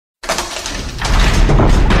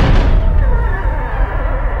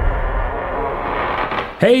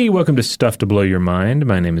Hey, welcome to Stuff to Blow Your Mind.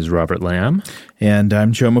 My name is Robert Lamb. And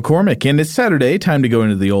I'm Joe McCormick. And it's Saturday, time to go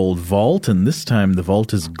into the old vault. And this time the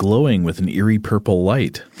vault is glowing with an eerie purple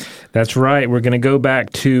light. That's right. We're going to go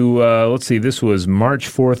back to, this was March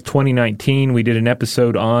 4th, 2019. We did an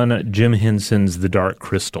episode on Jim Henson's The Dark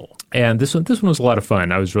Crystal. And this one was a lot of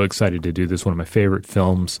fun. I was really excited to do this, one of my favorite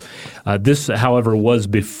films. This, however, was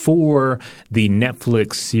before the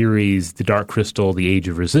Netflix series The Dark Crystal, The Age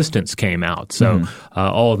of Resistance came out. So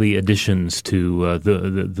all the additions to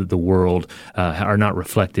the world are not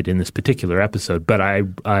reflected in this particular episode. But I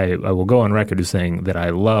will go on record as saying that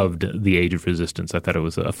I loved The Age of Resistance. I thought it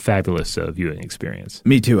was a fabulous viewing experience.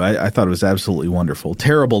 Me too. I thought it was absolutely wonderful.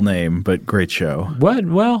 Terrible name, but great show. What?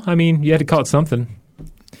 Well, I mean, you had to call it something.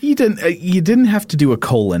 You didn't have to do a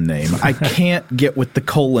colon name. I can't get with the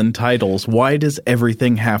colon titles. Why does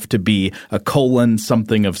everything have to be a colon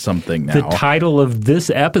something of something now? The title of this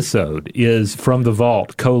episode is From the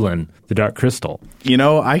Vault, The Dark Crystal. You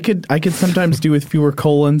know, I could sometimes do with fewer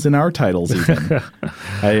colons in our titles even.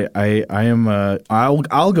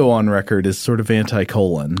 I'll go on record as sort of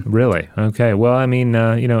anti-colon. Really? Okay. Well, I mean,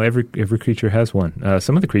 every creature has one.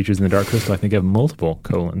 Some of the creatures in the Dark Crystal, I think, have multiple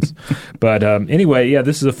colons. But anyway, yeah,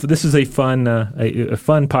 this is a fun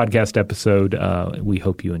podcast episode. We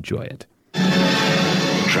hope you enjoy it.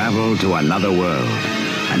 Travel to another world,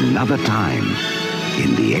 another time,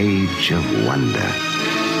 in the age of wonder.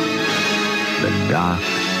 The Dark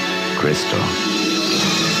Crystal.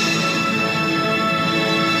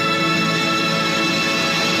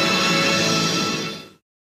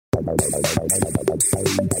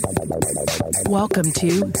 Welcome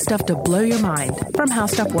to Stuff to Blow Your Mind from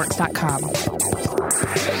HowStuffWorks.com.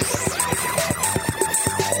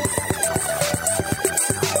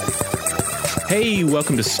 Hey,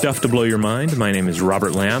 welcome to Stuff to Blow Your Mind. My name is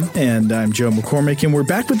Robert Lamb. And I'm Joe McCormick, and we're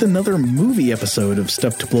back with another movie episode of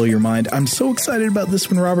Stuff to Blow Your Mind. I'm so excited about this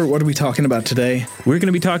one, Robert. What are we talking about today? We're going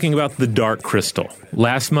to be talking about The Dark Crystal.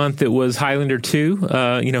 Last month it was Highlander 2.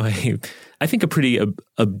 I think a pretty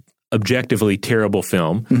objectively terrible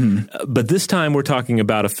film. But this time we're talking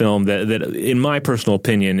about a film that in my personal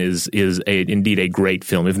opinion, is indeed a great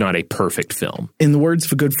film, if not a perfect film. In the words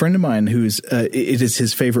of a good friend of mine it is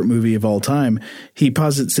his favorite movie of all time, he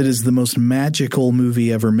posits it as the most magical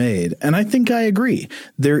movie ever made. And I think I agree.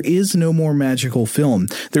 There is no more magical film.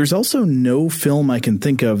 There's also no film I can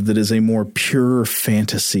think of that is a more pure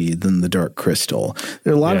fantasy than The Dark Crystal.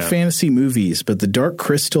 There are a lot of fantasy movies, but The Dark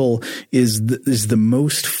Crystal is the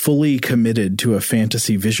most fully committed to a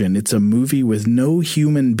fantasy vision. It's a movie with no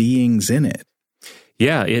human beings in it.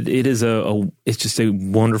 Yeah, it is it's just a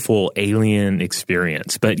wonderful alien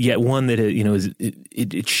experience, but yet one that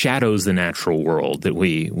it shadows the natural world that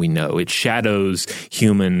we know. It shadows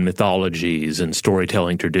human mythologies and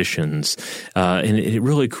storytelling traditions, and it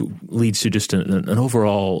really leads to just an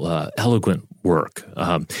overall eloquent work.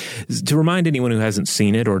 To remind anyone who hasn't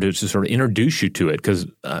seen it, or to sort of introduce you to it, because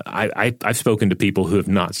I've spoken to people who have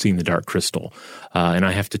not seen The Dark Crystal, and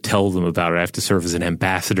I have to tell them about it. I have to serve as an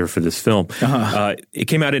ambassador for this film. It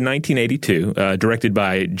came out in 1982, directed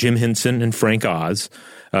by Jim Henson and Frank Oz.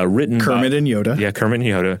 Written Kermit by, and Yoda. Yeah, Kermit and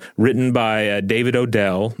Yoda. Written by David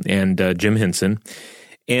Odell and Jim Henson.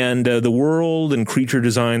 And the world and creature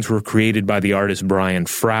designs were created by the artist Brian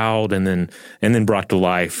Froud, and then brought to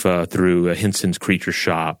life through Henson's Creature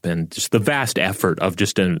Shop, and just the vast effort of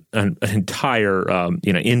just an entire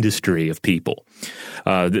industry of people.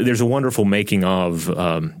 There's a wonderful making of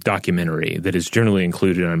documentary that is generally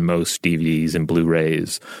included on most DVDs and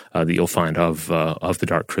Blu-rays that you'll find of The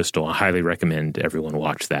Dark Crystal. I highly recommend everyone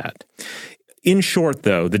watch that. In short,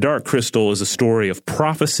 though, The Dark Crystal is a story of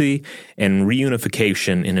prophecy and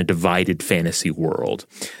reunification in a divided fantasy world.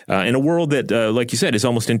 In a world that, like you said, is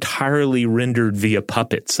almost entirely rendered via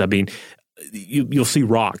puppets. I mean, you'll see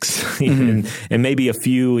rocks and maybe a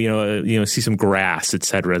few, see some grass, et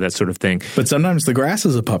cetera, that sort of thing. But sometimes the grass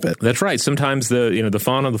is a puppet. That's right. Sometimes the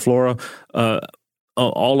fauna, the flora,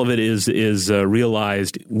 all of it is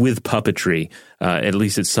realized with puppetry, at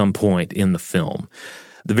least at some point in the film.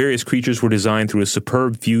 The various creatures were designed through a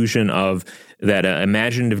superb fusion of that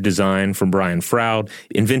imaginative design from Brian Froud,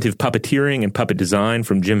 inventive puppeteering and puppet design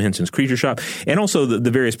from Jim Henson's Creature Shop, and also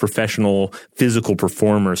the various professional physical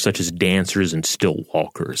performers such as dancers and still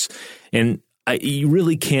walkers. And you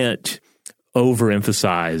really can't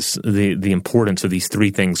overemphasize the importance of these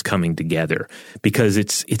three things coming together, because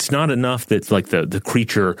it's not enough that like the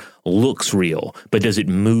creature looks real, but does it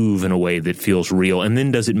move in a way that feels real, and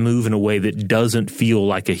then does it move in a way that doesn't feel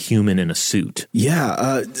like a human in a suit?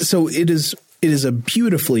 Yeah, so it is It is a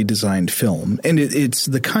beautifully designed film, and it's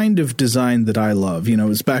the kind of design that I love. You know, it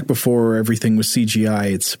was back before everything was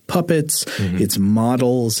CGI. It's puppets, it's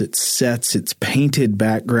models, it's sets, it's painted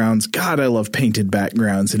backgrounds. God, I love painted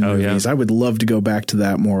backgrounds in movies. I would love to go back to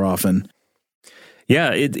that more often.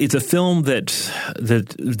 Yeah, it's a film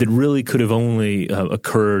that really could have only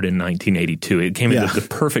occurred in 1982. It came at the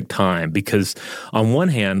perfect time because, on one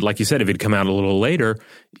hand, like you said, if it had come out a little later,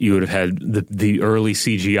 you would have had the early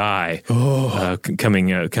CGI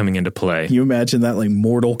coming into play. Can you imagine that, like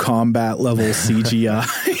Mortal Kombat level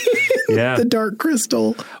CGI? Yeah. The Dark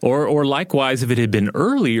Crystal. Or likewise, if it had been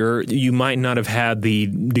earlier, you might not have had the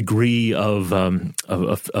degree of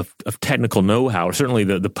technical know-how, or certainly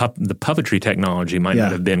the puppetry technology might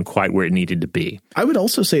not have been quite where it needed to be. I would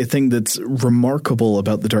also say a thing that's remarkable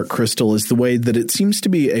about the Dark Crystal is the way that it seems to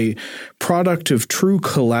be a product of true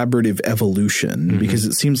collaborative evolution, because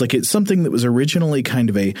it seems like it's something that was originally kind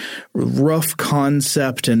of a rough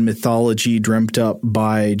concept and mythology dreamt up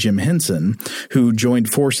by Jim Henson, who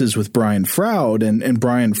joined forces with Brian Froud and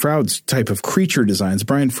Brian Froud's type of creature designs.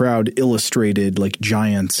 Brian Froud illustrated like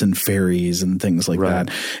giants and fairies and things like that.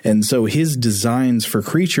 And so his designs for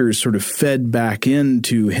creatures sort of fed back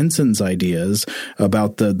into Henson's ideas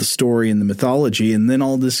about the story and the mythology. And then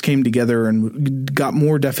all this came together and got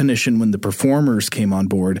more definition when the performers came on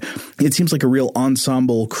board. It seems like a real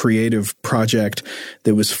ensemble creative project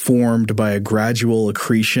that was formed by a gradual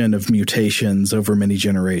accretion of mutations over many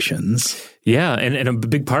generations. Yeah, and a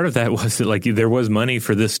big part of that was that, like, there was money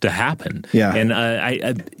for this to happen. Yeah, and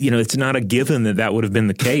I it's not a given that would have been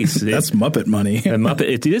the case. That's Muppet money.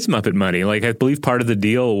 It is Muppet money. Like, I believe part of the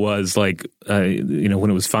deal was like, when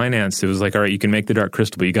it was financed, it was like, all right, you can make the Dark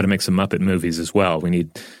Crystal, but you got to make some Muppet movies as well. We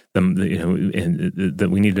need them, and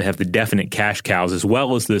we need to have the definite cash cows as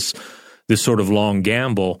well as this sort of long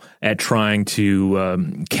gamble at trying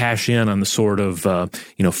to cash in on the sort of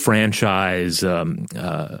franchise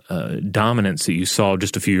dominance that you saw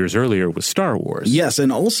just a few years earlier with Star Wars. Yes,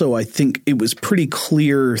 and also I think it was pretty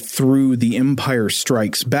clear through The Empire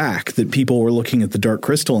Strikes Back that people were looking at the Dark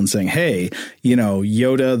Crystal and saying, hey,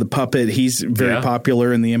 Yoda the puppet, he's very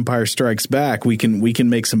popular in The Empire Strikes Back. We can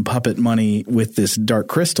make some puppet money with this Dark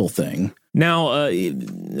Crystal thing. Now,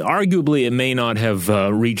 arguably, it may not have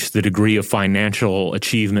reached the degree of financial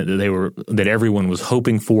achievement that everyone was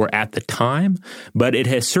hoping for at the time, but it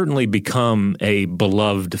has certainly become a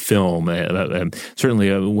beloved film, certainly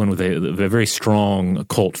one with a very strong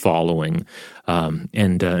cult following.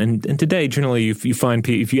 And today, generally, if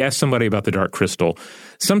you ask somebody about the Dark Crystal,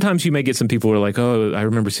 sometimes you may get some people who are like, "Oh, I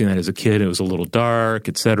remember seeing that as a kid. It was a little dark,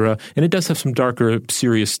 etc." And it does have some darker,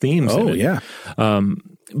 serious themes. Oh, in it. Yeah.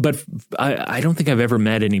 But I don't think I've ever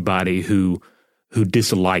met anybody who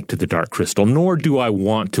disliked the Dark Crystal, nor do I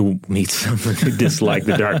want to meet someone who disliked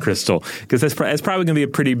the Dark Crystal, because that's probably going to be a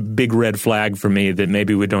pretty big red flag for me that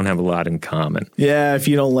maybe we don't have a lot in common. Yeah, if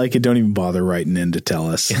you don't like it, don't even bother writing in to tell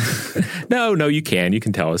us. No, you can. You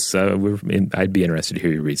can tell us. I'd be interested to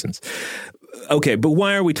hear your reasons. Okay, but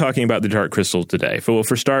why are we talking about the Dark Crystal today? For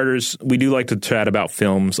starters, we do like to chat about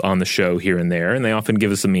films on the show here and there, and they often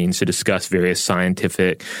give us a means to discuss various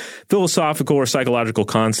scientific, philosophical, or psychological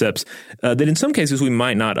concepts that in some cases we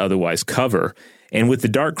might not otherwise cover. And with the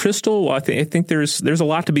Dark Crystal, I think there's a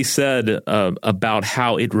lot to be said about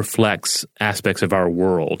how it reflects aspects of our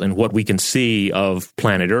world and what we can see of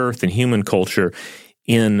planet Earth and human culture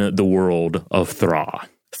in the world of Thra.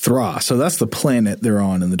 Thra. So that's the planet they're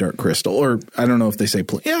on in the Dark Crystal. Or I don't know if they say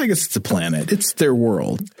I guess it's a planet. It's their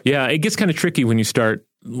world. Yeah, it gets kind of tricky when you start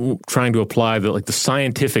trying to apply the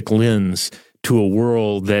scientific lens to a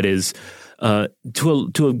world that is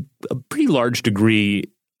to a pretty large degree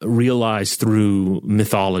realized through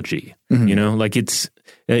mythology. Like it's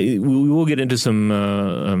we will get into some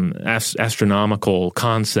astronomical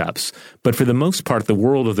concepts, but for the most part, the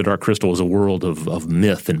world of the Dark Crystal is a world of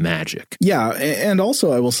myth and magic. Yeah, and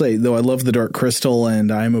also I will say, though I love the Dark Crystal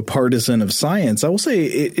and I'm a partisan of science, I will say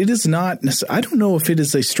it is not – I don't know if it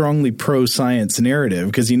is a strongly pro-science narrative,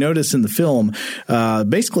 because you notice in the film,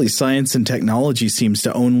 basically science and technology seems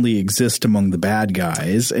to only exist among the bad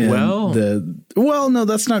guys. And no,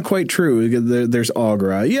 that's not quite true. There's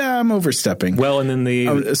Aughra. Yeah, I'm overstepping. Well, and then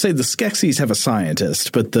I would say the Skeksis have a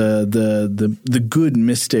scientist, but the good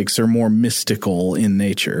mystics are more mystical in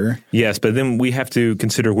nature. Yes, but then we have to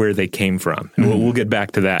consider where they came from. And we'll get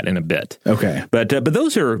back to that in a bit. Okay, but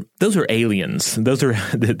those are aliens. Those are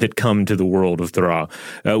that come to the world of Thra.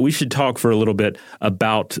 We should talk for a little bit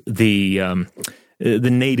about the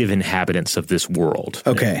native inhabitants of this world.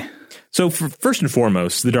 Okay. So first and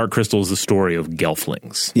foremost, the Dark Crystal is the story of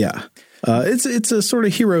Gelflings. Yeah. It's a sort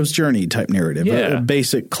of hero's journey type narrative, a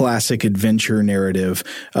basic classic adventure narrative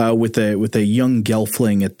with a young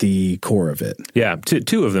Gelfling at the core of it. Yeah,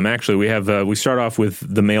 two of them actually. We start off with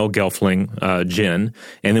the male Gelfling, Jin,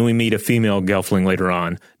 and then we meet a female Gelfling later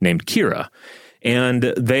on named Kira. And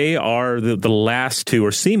they are the last two,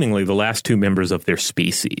 or seemingly the last two members of their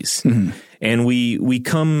species. Mm-hmm. And we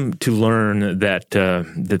come to learn that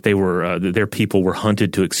they were that their people were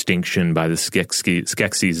hunted to extinction by the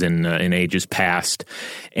Skeksis in ages past.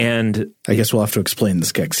 And I guess we'll have to explain the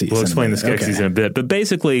Skeksis. We'll explain the Skeksis in a bit. But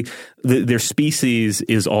basically, their species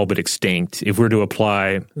is all but extinct. If we're to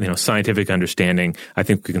apply scientific understanding, I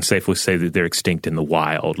think we can safely say that they're extinct in the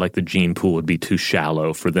wild. Like the gene pool would be too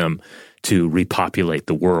shallow for them to repopulate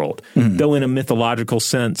the world. Mm-hmm. Though in a mythological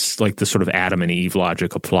sense, like the sort of Adam and Eve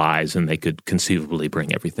logic applies, and they could conceivably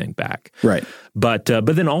bring everything back. Right. But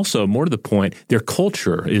then also, more to the point, their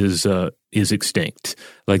culture is extinct.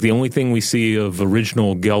 Like the only thing we see of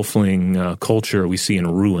original Gelfling culture we see in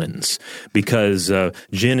ruins, because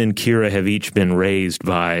Jin and Kira have each been raised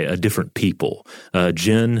by a different people.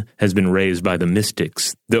 Jin has been raised by the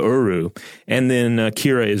mystics, the Uru, and then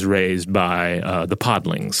Kira is raised by the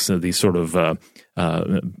Podlings, these sort of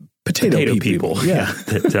potato people. Yeah.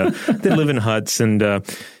 that live in huts and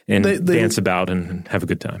they dance about and have a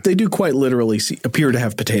good time. They do quite literally appear to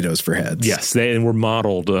have potatoes for heads. Yes, they were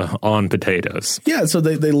modeled on potatoes. Yeah, so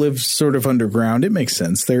they live sort of underground. It makes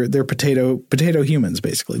sense. They're potato humans,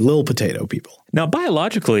 basically, little potato people. Now,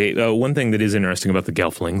 biologically, one thing that is interesting about the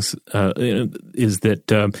Gelflings is that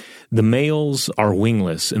the males are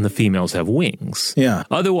wingless and the females have wings. Yeah.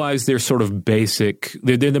 Otherwise, they're sort of basic.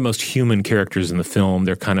 They're the most human characters in the film.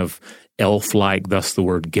 They're kind of elf-like, thus the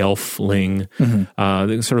word Gelfling. Mm-hmm.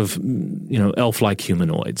 They're sort of, elf-like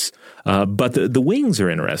humanoids. But the wings are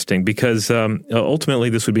interesting because ultimately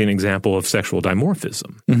this would be an example of sexual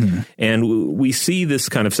dimorphism. Mm-hmm. And we see this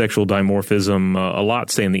kind of sexual dimorphism a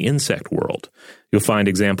lot, say, in the insect world. You'll find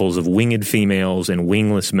examples of winged females and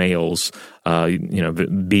wingless males,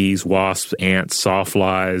 bees, wasps, ants,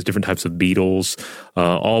 sawflies, different types of beetles,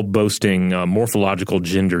 all boasting morphological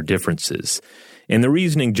gender differences. And the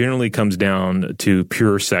reasoning generally comes down to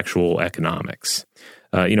pure sexual economics.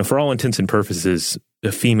 For all intents and purposes,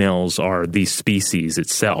 females are the species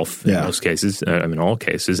itself in most cases, all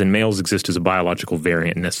cases, and males exist as a biological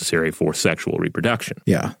variant necessary for sexual reproduction.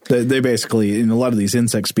 Yeah. They basically, in a lot of these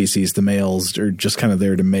insect species, the males are just kind of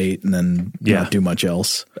there to mate and then not do much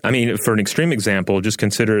else. I mean, for an extreme example, just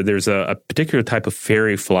consider there's a particular type of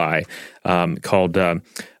fairy fly called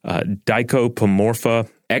Dicopomorpha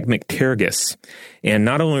agmictergus. And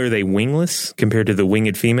not only are they wingless compared to the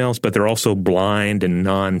winged females, but they're also blind and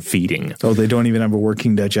non-feeding. Oh, they don't even have a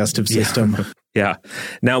working digestive system. Yeah.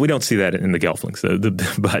 Now, we don't see that in the Gelflings,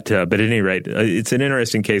 but at any rate, it's an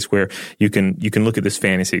interesting case where you can look at this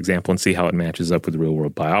fantasy example and see how it matches up with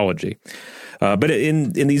real-world biology. But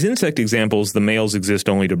in these insect examples, the males exist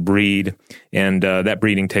only to breed, and that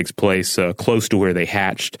breeding takes place close to where they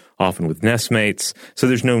hatched, often with nestmates, so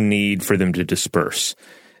there's no need for them to disperse.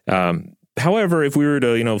 However, if we were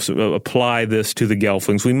to, apply this to the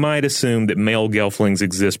Gelflings, we might assume that male Gelflings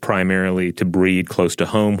exist primarily to breed close to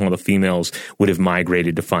home, while the females would have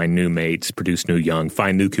migrated to find new mates, produce new young,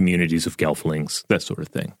 find new communities of Gelflings, that sort of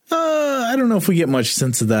thing. I don't know if we get much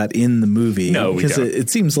sense of that in the movie. No, we don't. Because it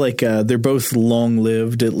seems like they're both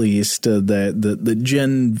long-lived, at least. The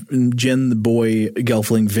Jin, the boy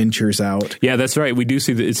Gelfling, ventures out. Yeah, that's right. We do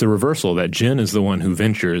see that it's a reversal, that Jin is the one who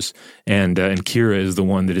ventures, and Kira is the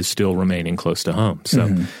one that is still remaining close to home.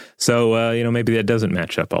 So, maybe that doesn't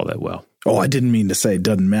match up all that well. Oh, I didn't mean to say it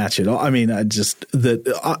doesn't match at all. I mean, I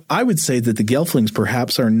would say that the Gelflings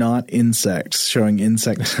perhaps are not insects, showing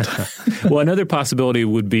insect. Well, another possibility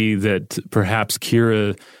would be that perhaps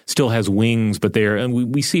Kira still has wings, but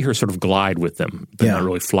we see her sort of glide with them, but not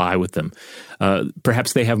really fly with them.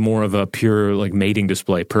 Perhaps they have more of a pure mating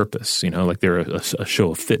display purpose, like they're a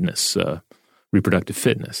show of fitness, reproductive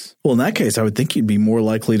fitness. Well, in that case, I would think you'd be more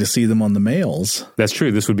likely to see them on the males. That's true.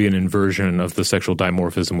 This would be an inversion of the sexual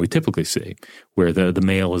dimorphism we typically see, where the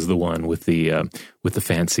male is the one with the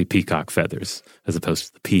fancy peacock feathers as opposed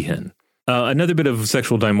to the peahen. Another bit of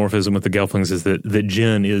sexual dimorphism with the Gelflings is that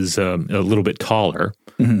Jin is a little bit taller.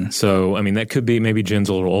 Mm-hmm. So, that could be maybe Jin's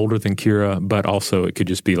a little older than Kira, but also it could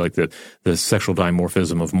just be like the sexual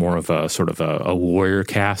dimorphism of more of a sort of a warrior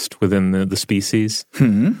caste within the species.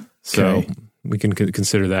 Mm-hmm. So we can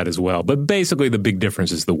consider that as well. But basically the big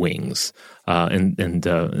difference is the wings. And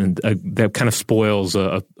that kind of spoils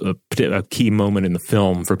a key moment in the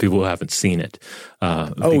film for people who haven't seen it.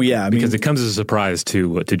 Because it comes as a surprise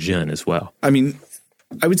to Jin as well.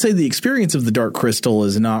 I would say the experience of the Dark Crystal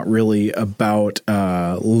is not really about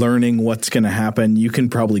learning what's going to happen. You can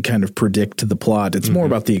probably kind of predict the plot. It's more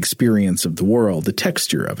about the experience of the world, the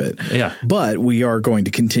texture of it. Yeah. But we are going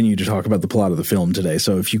to continue to talk about the plot of the film today.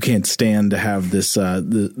 So if you can't stand to have this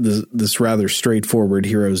this rather straightforward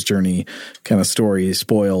hero's journey kind of story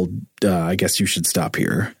spoiled, I guess you should stop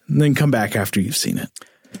here and then come back after you've seen it.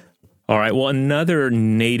 All right. Well, another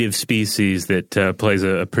native species that plays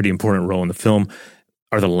a pretty important role in the film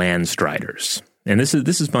are the land striders. And this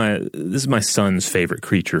is my son's favorite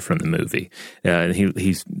creature from the movie.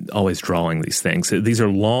 He's always drawing these things. These are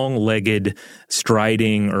long-legged,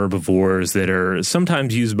 striding herbivores that are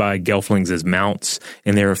sometimes used by gelflings as mounts,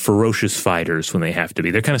 and they're ferocious fighters when they have to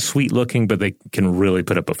be. They're kind of sweet-looking, but they can really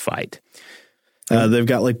put up a fight. They've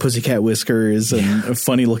got like pussycat whiskers and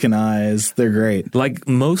funny-looking eyes. They're great. Like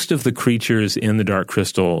most of the creatures in the Dark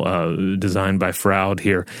Crystal designed by Froud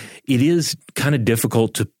here, it is kind of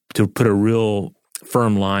difficult to put a real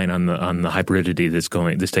firm line on the hybridity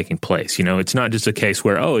that's taking place. You know, it's not just a case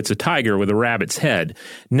where, it's a tiger with a rabbit's head.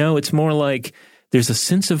 No, it's more like there's a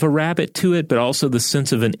sense of a rabbit to it, but also the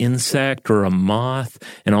sense of an insect or a moth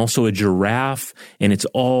and also a giraffe. And it's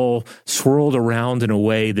all swirled around in a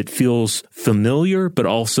way that feels familiar, but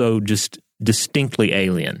also just distinctly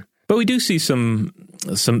alien. But we do see some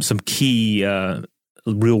key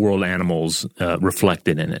real world animals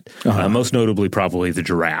reflected in it. Most notably, probably the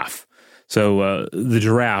giraffe. So the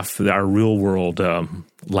giraffe, our real world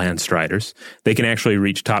land striders, they can actually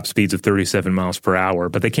reach top speeds of 37 miles per hour,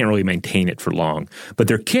 but they can't really maintain it for long. But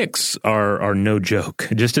their kicks are no joke.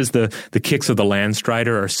 Just as the kicks of the land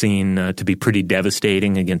strider are seen to be pretty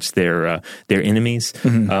devastating against their enemies,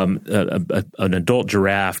 an adult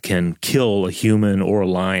giraffe can kill a human or a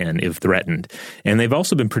lion if threatened. And they've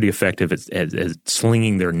also been pretty effective at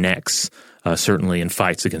slinging their necks. Certainly in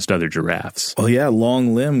fights against other giraffes. Oh yeah,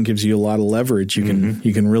 long limb gives you a lot of leverage. You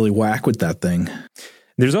can really whack with that thing.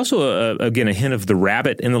 There's also, a hint of the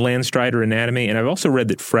rabbit in the land strider anatomy, and I've also read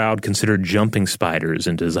that Froud considered jumping spiders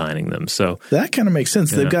in designing them. So that kind of makes sense.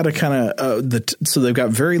 They've got a kind of so they've got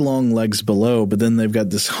very long legs below, but then they've got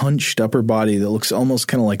this hunched upper body that looks almost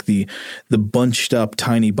kind of like the bunched up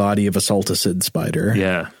tiny body of a salticid spider.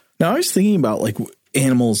 Yeah. Now I was thinking about like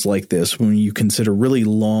animals like this, when you consider really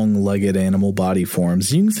long-legged animal body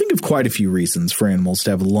forms, you can think of quite a few reasons for animals to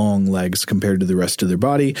have long legs compared to the rest of their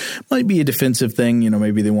body. Might be a defensive thing.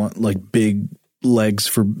 Maybe they want like big legs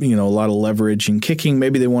for, a lot of leverage and kicking.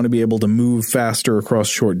 Maybe they want to be able to move faster across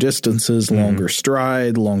short distances, longer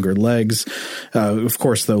stride, longer legs. Of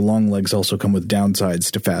course, though, long legs also come with downsides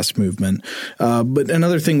to fast movement. But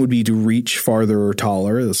another thing would be to reach farther or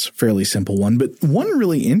taller. That's a fairly simple one. But one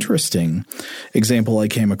really interesting example I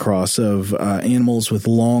came across of animals with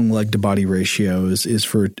long leg-to-body ratios is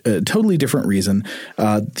for a totally different reason.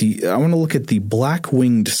 I want to look at the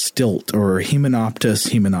black-winged stilt, or Hymenoptus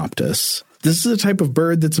hymenoptus. This is a type of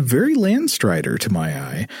bird that's very land strider to my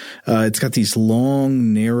eye. It's got these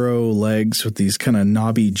long, narrow legs with these kind of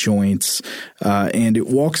knobby joints, and it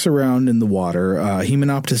walks around in the water.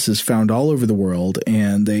 Hymenoptus is found all over the world,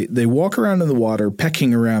 and they walk around in the water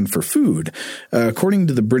pecking around for food. According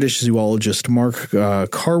to the British zoologist Mark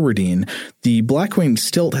Carwardine, the black-winged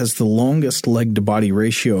stilt has the longest leg-to-body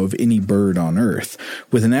ratio of any bird on Earth,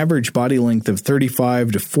 with an average body length of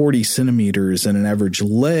 35 to 40 centimeters and an average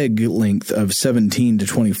leg length of 17 to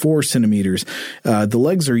 24 centimeters. The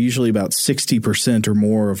legs are usually about 60% or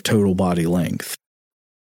more of total body length.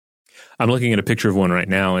 I'm looking at a picture of one right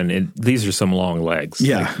now, and these are some long legs.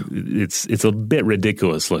 Yeah. It's a bit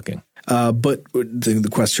ridiculous looking. But the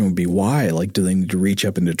question would be why? Like, do they need to reach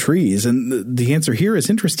up into trees? And the answer here is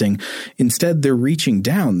interesting. Instead, they're reaching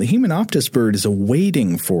down. The Hymenoptus bird is a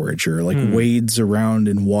wading forager, wades around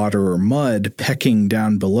in water or mud, pecking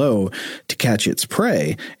down below to catch its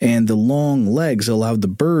prey. And the long legs allow the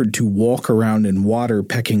bird to walk around in water,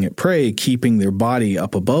 pecking at prey, keeping their body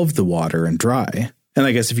up above the water and dry. And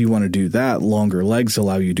I guess if you want to do that, longer legs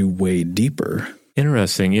allow you to wade deeper.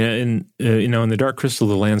 Interesting. Yeah, and in the Dark Crystal,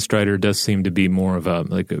 the land strider does seem to be more of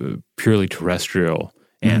a purely terrestrial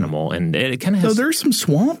animal, and it kind of has. So there are some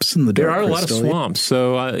swamps in the Dark Crystal. There are a lot of swamps.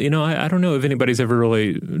 So I don't know if anybody's ever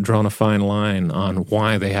really drawn a fine line on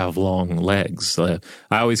why they have long legs. I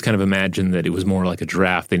always kind of imagined that it was more like a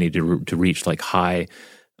giraffe. They needed to reach like high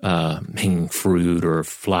hanging fruit or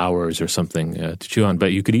flowers or something to chew on.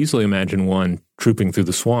 But you could easily imagine one trooping through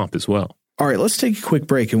the swamp as well. All right, let's take a quick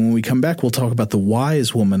break, and when we come back, we'll talk about the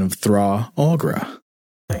wise woman of Thra, Aughra.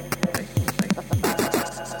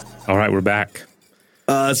 All right, we're back.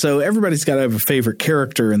 So everybody's got to have a favorite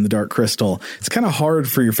character in The Dark Crystal. It's kind of hard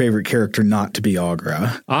for your favorite character not to be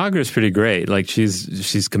Aughra. Aughra's pretty great. Like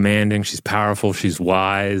she's commanding, she's powerful, she's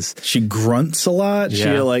wise. She grunts a lot.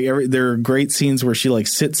 Yeah. There are great scenes where she like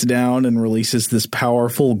sits down and releases this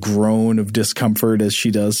powerful groan of discomfort as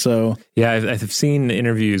she does so. Yeah, I've seen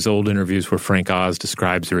old interviews where Frank Oz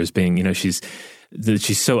describes her as being, she's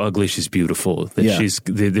so ugly, she's beautiful.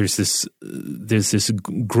 There's this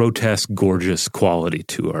grotesque, gorgeous quality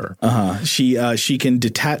to her. She can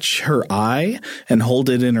detach her eye and hold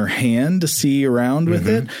it in her hand to see around with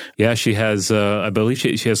it. Yeah, she has. I believe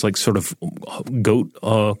she has like sort of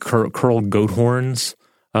curled goat horns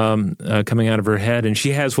coming out of her head, and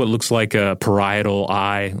she has what looks like a parietal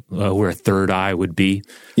eye, where a third eye would be.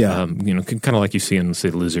 Yeah, kind of like you see in, say,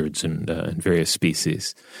 lizards and various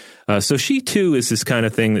species. So she, too, is this kind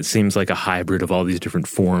of thing that seems like a hybrid of all these different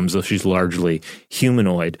forms, though she's largely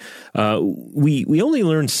humanoid. We only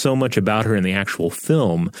learned so much about her in the actual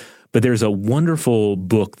film, but there's a wonderful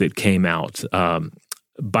book that came out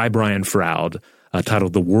by Brian Froud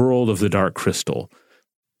titled The World of the Dark Crystal.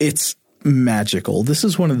 It's magical. This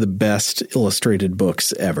is one of the best illustrated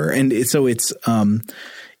books ever. And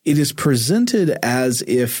it is presented as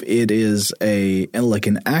if it is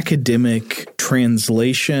an academic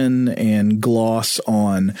translation and gloss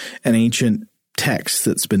on an ancient text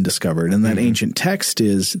that's been discovered, and that ancient text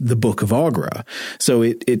is the Book of Aughra. So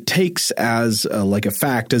it takes as like a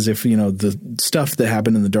fact, as if the stuff that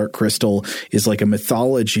happened in the Dark Crystal is like a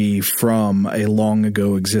mythology from a long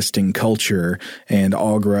ago existing culture, and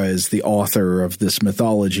Aughra is the author of this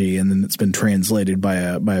mythology, and then it's been translated by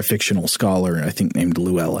a fictional scholar, I think named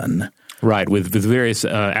Llewellyn. Right, with various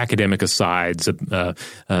academic asides,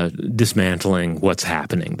 dismantling what's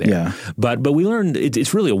happening there. Yeah. But we learned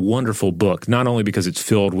it's really a wonderful book, not only because it's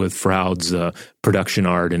filled with Froud's production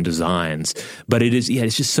art and designs, but it's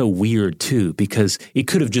just so weird too, because it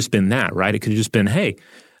could have just been that, right? It could have just been, hey,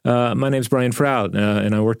 my name's Brian Froud,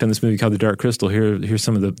 and I worked on this movie called The Dark Crystal. Here's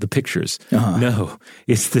some of the pictures. No,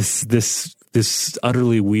 it's this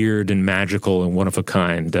utterly weird and magical and one of a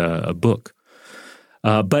kind book.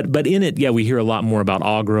 But in it, we hear a lot more about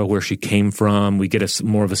Aughra, where she came from. We get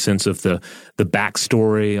more of a sense of the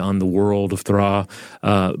backstory on the world of Thra.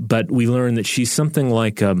 But we learn that she's something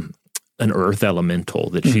like an earth elemental,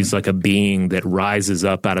 that she's like a being that rises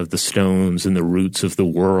up out of the stones and the roots of the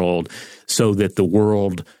world so that the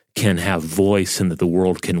world can have voice and that the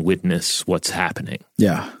world can witness what's happening.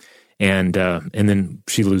 Yeah. And then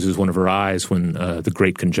she loses one of her eyes when the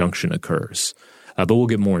Great Conjunction occurs. But we'll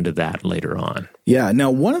get more into that later on. Yeah.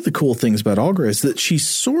 Now, one of the cool things about Aughra is that she's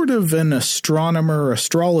sort of an astronomer,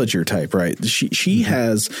 astrologer type, right? She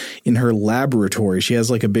has in her laboratory, she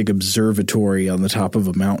has like a big observatory on the top of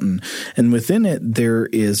a mountain. And within it, there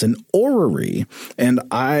is an orrery. And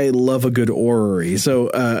I love a good orrery.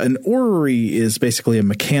 So an orrery is basically a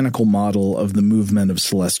mechanical model of the movement of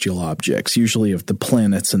celestial objects, usually of the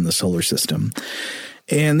planets in the solar system.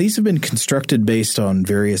 And these have been constructed based on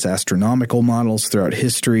various astronomical models throughout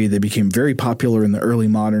history. They became very popular in the early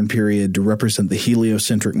modern period to represent the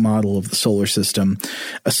heliocentric model of the solar system.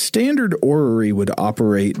 A standard orrery would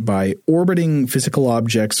operate by orbiting physical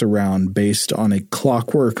objects around based on a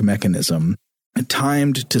clockwork mechanism,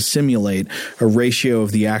 timed to simulate a ratio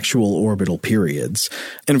of the actual orbital periods.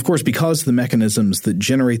 And of course, because the mechanisms that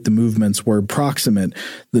generate the movements were approximate,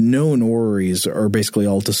 the known orreries are basically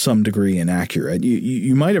all to some degree inaccurate.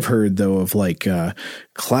 You might have heard, though, of like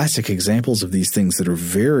classic examples of these things that are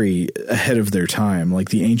very ahead of their time, like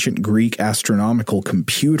the ancient Greek astronomical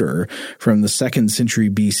computer from the 2nd century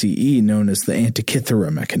BCE known as the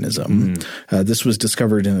Antikythera mechanism. This was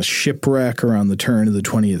discovered in a shipwreck around the turn of the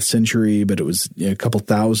 20th century, but it was a couple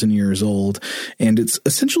thousand years old. And it's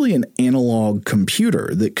essentially an analog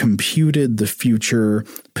computer that computed the future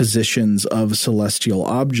positions of celestial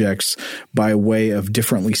objects by way of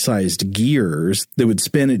differently sized gears that would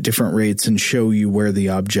spin at different rates and show you where the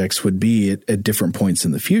objects would be at different points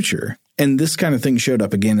in the future. And this kind of thing showed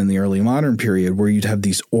up again in the early modern period, where you'd have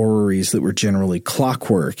these orreries that were generally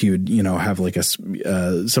clockwork. You'd, have like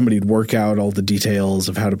somebody'd work out all the details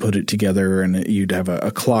of how to put it together, and you'd have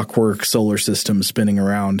a clockwork solar system spinning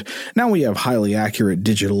around. Now we have highly accurate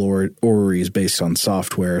digital orreries based on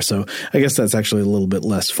software. So I guess that's actually a little bit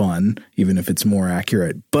less fun, even if it's more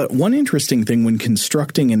accurate. But one interesting thing when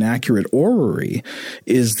constructing an accurate orrery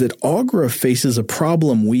is that Aughra faces a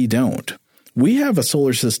problem we don't. We have a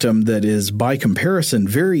solar system that is, by comparison,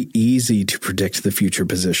 very easy to predict the future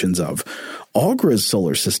positions of. Aughra's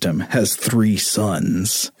solar system has 3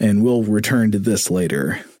 suns, and we'll return to this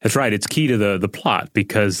later. That's right. It's key to the plot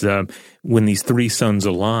because when these three suns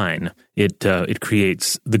align, it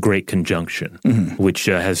creates the Great Conjunction, which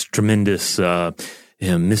has tremendous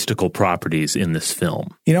mystical properties in this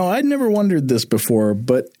film. You know, I'd never wondered this before,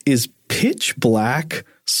 but is Pitch Black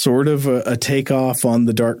sort of a takeoff on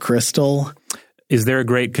The Dark Crystal? Is there a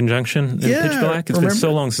Great Conjunction in Pitch Black? It's been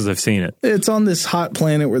so long since I've seen it. It's on this hot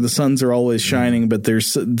planet where the suns are always shining, but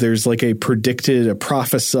there's like a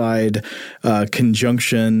prophesied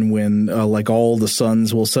conjunction when like all the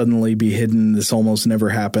suns will suddenly be hidden. This almost never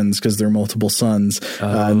happens because there are multiple suns,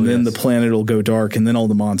 and then the planet will go dark, and then all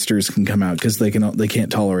the monsters can come out because they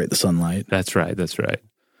can't tolerate the sunlight. That's right. That's right.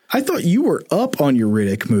 I thought you were up on your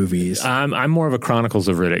Riddick movies. I'm more of a Chronicles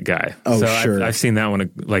of Riddick guy. Oh, so sure. I've seen that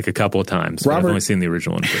one like a couple of times. I've only seen the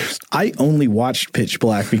original one first. I only watched Pitch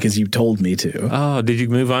Black because you told me to. Oh, did you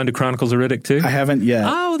move on to Chronicles of Riddick too? I haven't yet.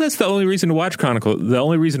 Oh, that's the only reason to watch Chronicles. The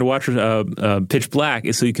only reason to watch Pitch Black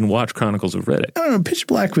is so you can watch Chronicles of Riddick. I don't know. Pitch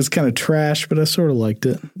Black was kind of trash, but I sort of liked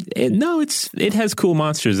it. It has cool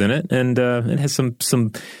monsters in it, and it has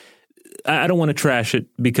some. I don't want to trash it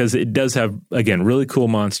because it does have, again, really cool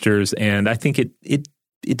monsters, and I think it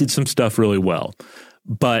did some stuff really well.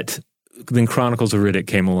 But then Chronicles of Riddick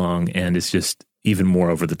came along, and it's just even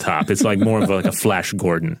more over the top. It's like more of like a Flash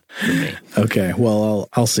Gordon for me. Okay, well,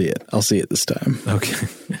 I'll see it. I'll see it this time. Okay.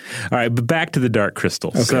 All right, but back to the Dark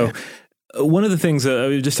Crystal. Okay. So one of the things, I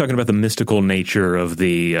was just talking about the mystical nature of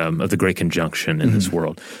the Great Conjunction in this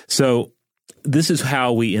world. So this is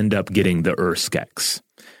how we end up getting the Urskex.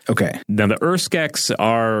 Okay. Now, the Urskex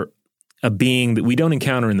are a being that we don't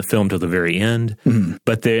encounter in the film till the very end,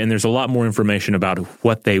 but there's a lot more information about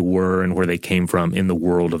what they were and where they came from in the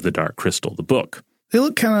world of the Dark Crystal, the book. They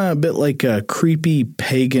look kind of a bit like creepy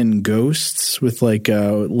pagan ghosts with like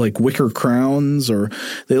wicker crowns, or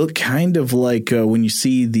they look kind of like when you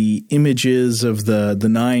see the images of the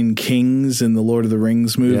Nine Kings in the Lord of the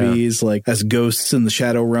Rings movies, like as ghosts in the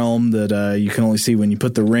Shadow Realm that you can only see when you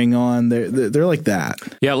put the ring on. They're like that.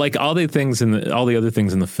 Yeah, like all the other things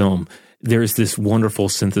in the film. There's this wonderful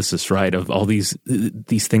synthesis, right, of all these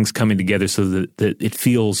things coming together so that it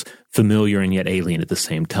feels familiar and yet alien at the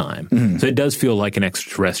same time. So it does feel like an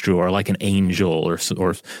extraterrestrial or like an angel or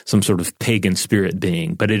some sort of pagan spirit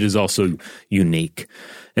being, but it is also unique.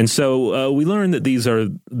 And so we learn that these are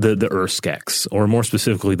the Urskex, or more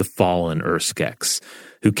specifically the fallen Urskex,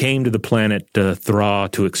 who came to the planet Thra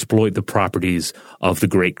to exploit the properties of the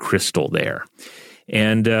Great Crystal there.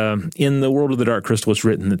 And in the world of the Dark Crystal, it's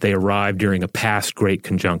written that they arrived during a past Great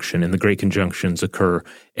Conjunction, and the Great Conjunctions occur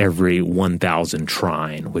every 1,000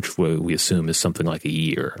 trine, which we assume is something like a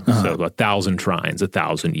year. So 1,000 trines,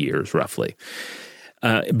 1,000 years, roughly.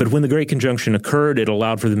 But when the Great Conjunction occurred, it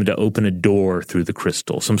allowed for them to open a door through the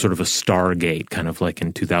crystal, some sort of a stargate, kind of like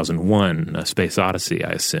in 2001, A Space Odyssey,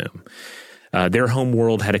 I assume. Their home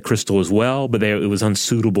world had a crystal as well, but it was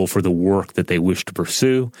unsuitable for the work that they wished to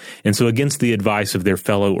pursue. And so against the advice of their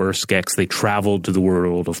fellow Urskex, they traveled to the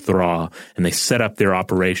world of Thra, and they set up their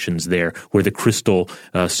operations there where the crystal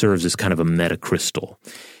serves as kind of a metacrystal.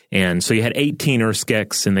 And so you had 18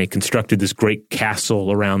 Urskex, and they constructed this great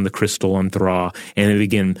castle around the crystal on Thra, and they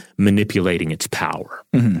began manipulating its power.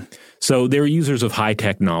 So they're users of high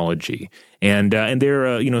technology, and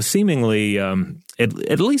they're seemingly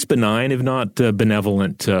at least benign, if not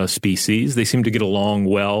benevolent species. They seem to get along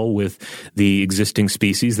well with the existing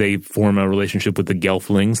species. They form a relationship with the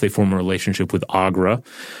Gelflings. They form a relationship with Agra.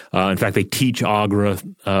 In fact, they teach Agra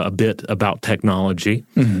a bit about technology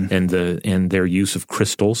and their use of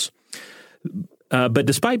crystals. But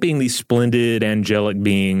despite being these splendid angelic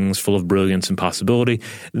beings full of brilliance and possibility,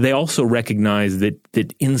 they also recognize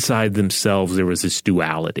that inside themselves there was this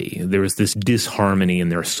duality. There was this disharmony in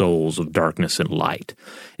their souls of darkness and light.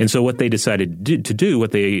 And so what they decided to do,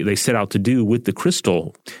 what they set out to do with the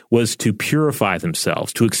crystal, was to purify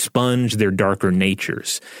themselves, to expunge their darker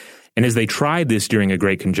natures. And as they tried this during a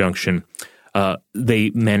Great Conjunction, they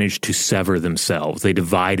managed to sever themselves. They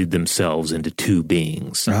divided themselves into two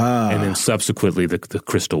beings. And then subsequently the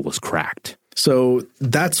crystal was cracked. So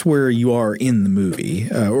that's where you are in the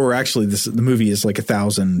movie. Or actually the movie is like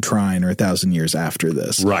 1,000 trine or 1,000 years after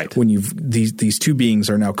this. Right. When these two beings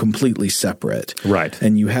are now completely separate. Right.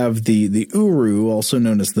 And you have the Uru, also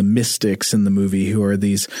known as the Mystics in the movie, who are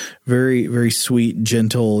these very, very sweet,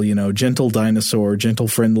 gentle dinosaur, gentle,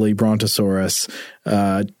 friendly brontosaurus,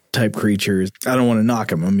 type creatures. I don't want to knock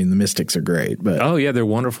them. I mean, the Mystics are great, but oh yeah, they're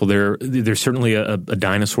wonderful. There's certainly a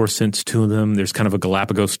dinosaur sense to them. There's kind of a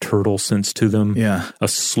Galapagos turtle sense to them. Yeah, a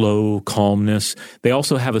slow calmness. They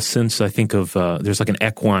also have a sense, I think, of there's like an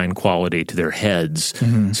equine quality to their heads.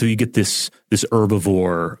 So you get this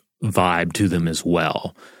herbivore vibe to them as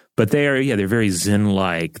well. But they're very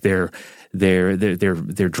Zen-like. They're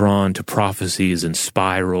drawn to prophecies and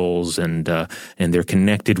spirals, and they're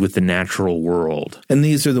connected with the natural world. And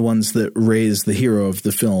these are the ones that raise the hero of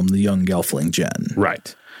the film, the young Gelfling Jen.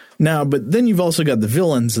 Right. Now, but then you've also got the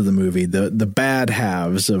villains of the movie, the bad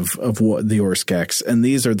halves of what the Orskeks, and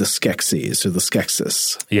these are the Skeksis or the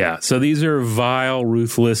Skeksis. Yeah, so these are vile,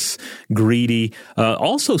 ruthless, greedy,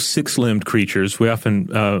 also six-limbed creatures. We often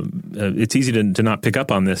it's easy to not pick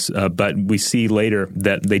up on this, but we see later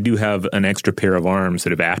that they do have an extra pair of arms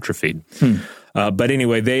that have atrophied. But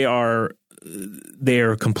anyway, they are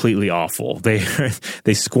completely awful.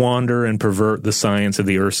 They squander and pervert the science of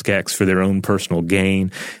the Urskeks for their own personal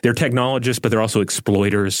gain. They're technologists, but they're also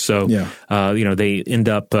exploiters. So, they end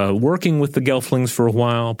up working with the Gelflings for a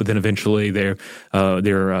while, but then eventually they're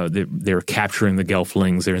capturing the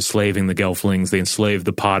Gelflings. They're enslaving the Gelflings. They enslave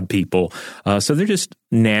the pod people. So they're just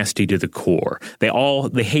nasty to the core. They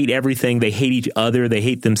hate everything. They hate each other. They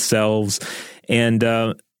hate themselves. And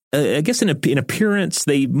I guess in appearance,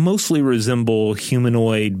 they mostly resemble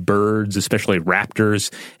humanoid birds, especially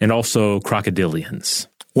raptors, and also crocodilians.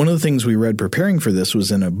 One of the things we read preparing for this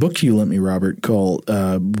was in a book you lent me, Robert, called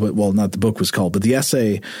not the book was called, but the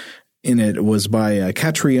essay in it was by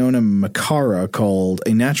Catriona Macara called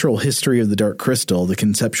A Natural History of the Dark Crystal, the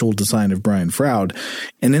Conceptual Design of Brian Froud.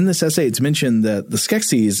 And in this essay, it's mentioned that the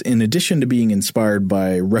Skeksis, in addition to being inspired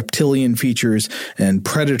by reptilian features and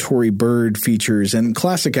predatory bird features and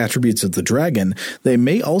classic attributes of the dragon, they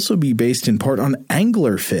may also be based in part on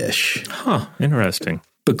anglerfish. Huh, interesting.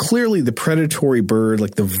 But clearly the predatory bird,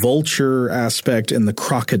 like the vulture aspect and the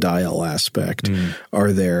crocodile aspect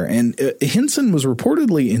are there. And Henson was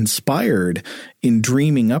reportedly inspired in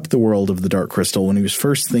dreaming up the world of the Dark Crystal when he was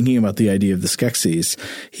first thinking about the idea of the Skeksis.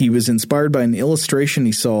 He was inspired by an illustration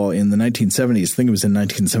he saw in the 1970s, I think it was in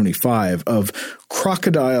 1975, of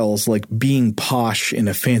crocodiles like being posh in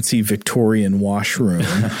a fancy Victorian washroom.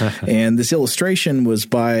 And this illustration was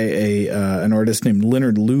by an artist named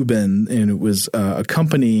Leonard Lubin, and it was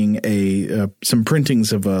accompanying some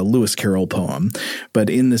printings of a Lewis Carroll poem. But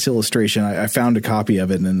in this illustration, I found a copy of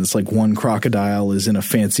it, and it's like one crocodile is in a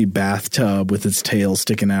fancy bathtub with its tail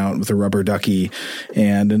sticking out with a rubber ducky,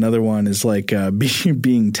 and another one is like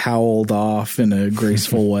being toweled off in a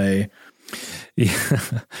graceful way. Yeah,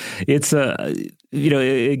 it's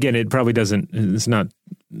again, it probably it's not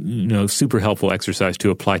super helpful exercise to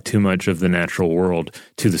apply too much of the natural world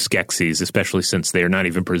to the Skeksis, especially since they are not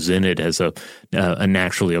even presented as a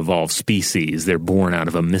naturally evolved species. They're born out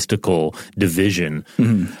of a mystical division.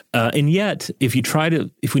 Mm-hmm. And yet,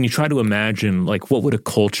 when you try to imagine, like, what would a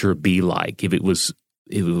culture be like if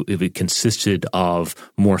it consisted of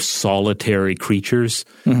more solitary creatures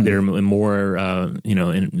that are more,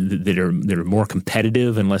 that are more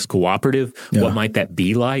competitive and less cooperative, what might that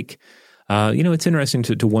be like? It's interesting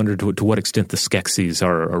to wonder to what extent the Skeksis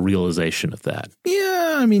are a realization of that.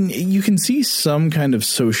 Yeah, I mean, you can see some kind of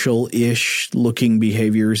social-ish looking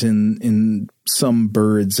behaviors in some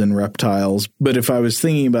birds and reptiles. But if I was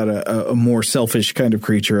thinking about a more selfish kind of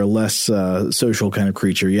creature, a less social kind of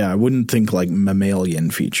creature, I wouldn't think like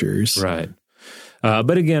mammalian features. Right.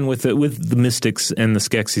 But again, with the mystics and the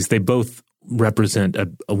Skeksis, they both represent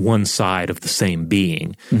a one side of the same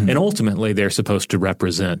being. Mm-hmm. And ultimately, they're supposed to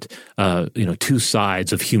represent, two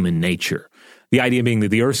sides of human nature. The idea being that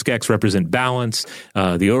the Urskeks represent balance.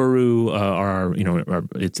 The Uru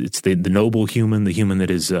it's the noble human, the human that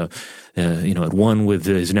is, at one with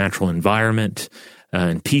his natural environment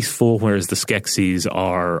and peaceful, whereas the Skeksis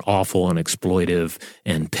are awful and exploitive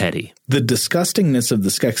and petty. The disgustingness of the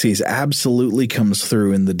Skeksis absolutely comes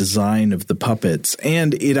through in the design of the puppets,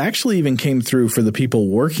 and it actually even came through for the people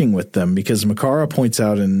working with them, because Macara points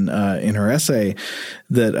out in her essay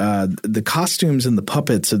that the costumes and the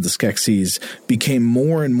puppets of the Skeksis became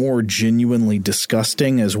more and more genuinely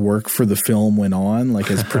disgusting as work for the film went on, like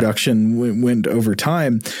as production went over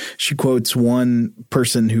time. She quotes one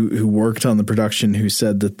person who worked on the production who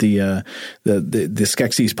said that the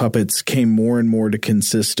Skeksis puppets came more and more to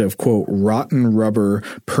consist of, quote, rotten rubber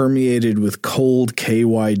permeated with cold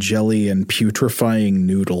KY jelly and putrefying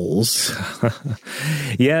noodles.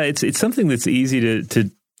 Yeah, it's something that's easy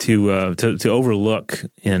to overlook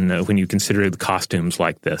when you consider the costumes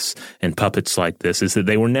like this and puppets like this, is that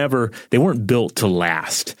they weren't built to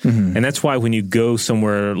last. Mm-hmm. And that's why when you go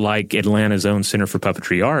somewhere like Atlanta's own Center for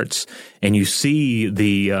Puppetry Arts and you see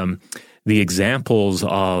the examples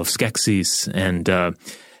of Skeksis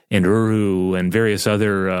and Uru and various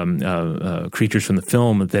other creatures from the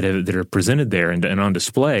film that are presented there and on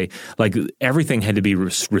display, like everything had to be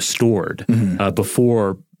restored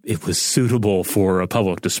before it was suitable for a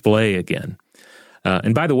public display again.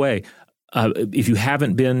 And by the way, if you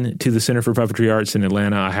haven't been to the Center for Puppetry Arts in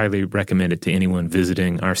Atlanta, I highly recommend it to anyone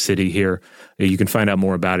visiting our city here. You can find out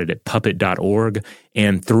more about it at puppet.org.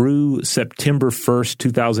 And through September 1st,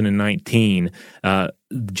 2019,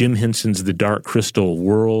 Jim Henson's The Dark Crystal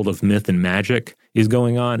World of Myth and Magic is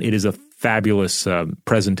going on. It is a fabulous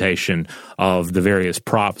presentation of the various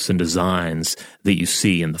props and designs that you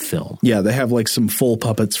see in the film. Yeah, they have like some full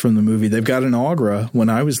puppets from the movie. They've got an Aughra. When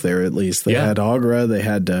I was there, at least, they had Aughra. They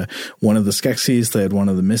had one of the Skeksis. They had one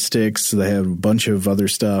of the Mystics. They had a bunch of other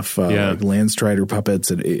stuff, like Landstrider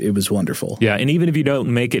puppets. It was wonderful. Yeah, and even if you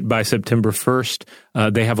don't make it by September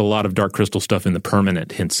 1st, they have a lot of Dark Crystal stuff in the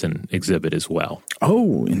permanent Henson exhibit as well.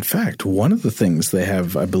 Oh, in fact, one of the things they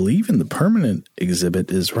have, I believe, in the permanent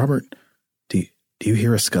exhibit is, Robert, do you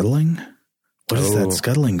hear a scuttling? What is that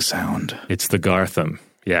scuttling sound? It's the Garthim,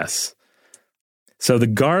 yes. So the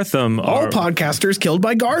Garthim are... All podcasters killed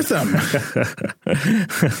by Garthim.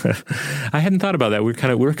 I hadn't thought about that. We're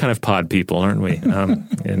kind of pod people, aren't we?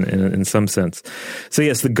 In some sense. So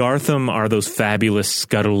yes, the Garthim are those fabulous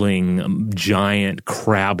scuttling giant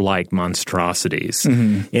crab-like monstrosities,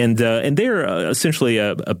 and they're essentially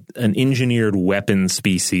an engineered weapon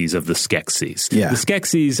species of the Skeksis. Yeah. The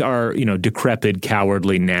Skeksis are decrepit,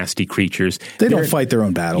 cowardly, nasty creatures. They don't fight their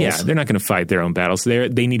own battles. Yeah, they're not going to fight their own battles. They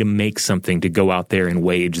need to make something to go out there and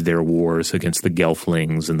wage their wars against the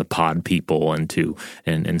Gelflings and the pod people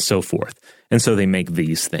and so forth. And so they make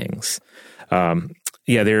these things.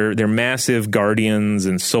 They're massive guardians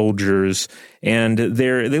and soldiers, and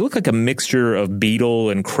they look like a mixture of beetle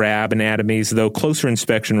and crab anatomies, though closer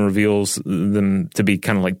inspection reveals them to be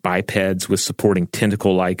kind of like bipeds with supporting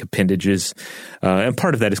tentacle-like appendages. And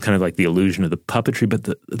part of that is kind of like the illusion of the puppetry, but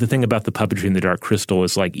the thing about the puppetry in the Dark Crystal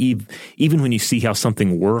is like even when you see how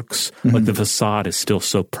something works, like the facade is still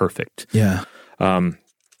so perfect. Yeah.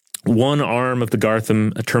 One arm of the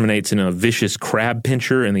Garthim terminates in a vicious crab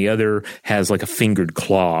pincher, and the other has like a fingered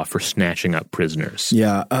claw for snatching up prisoners.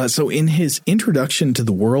 Yeah. So in his introduction to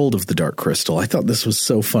the world of the Dark Crystal, I thought this was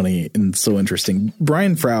so funny and so interesting.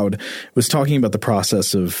 Brian Froud was talking about the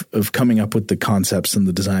process of coming up with the concepts and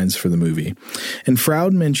the designs for the movie. And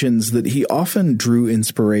Froud mentions that he often drew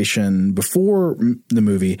inspiration before the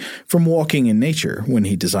movie from walking in nature when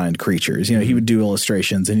he designed creatures. He would do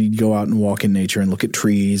illustrations and he'd go out and walk in nature and look at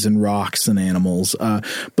trees and rocks and animals.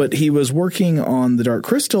 But he was working on the Dark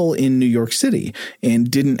Crystal in New York City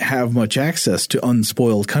and didn't have much access to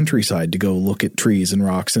unspoiled countryside to go look at trees and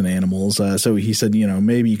rocks and animals. So he said,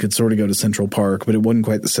 maybe you could sort of go to Central Park, but it wasn't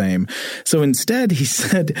quite the same. So instead, he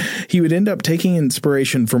said he would end up taking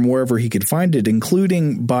inspiration from wherever he could find it,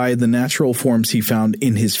 including by the natural forms he found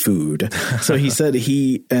in his food. So he said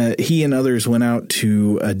he and others went out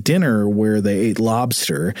to a dinner where they ate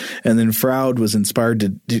lobster, and then Froud was inspired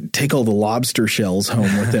to take all the lobster shells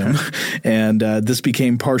home with him. And this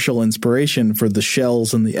became partial inspiration for the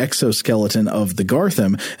shells and the exoskeleton of the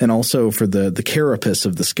Garthim, and also for the carapace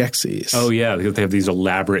of the Skeksis. Oh, yeah. They have these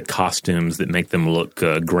elaborate costumes that make them look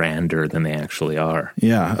grander than they actually are.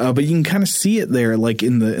 Yeah. But you can kind of see it there, like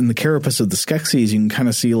in the carapace of the Skeksis, you can kind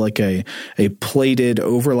of see like a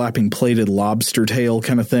overlapping plated lobster tail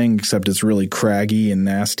kind of thing, except it's really craggy and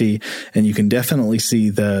nasty. And you can definitely see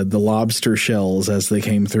the lobster shells as they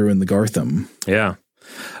came through in the Garthim. Yeah.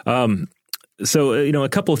 So, a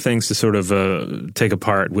couple of things to sort of take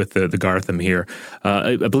apart with the Garthim here.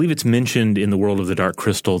 I believe it's mentioned in the world of the Dark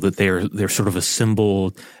Crystal that they're sort of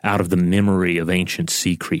assembled out of the memory of ancient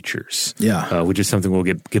sea creatures. Yeah. Which is something we'll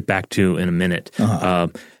get back to in a minute. Uh-huh.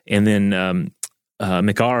 And then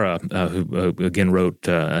McAra, who again wrote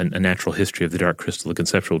a natural history of the Dark Crystal, the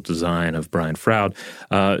conceptual design of Brian Froud,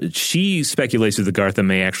 she speculates that the Garthim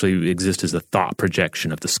may actually exist as a thought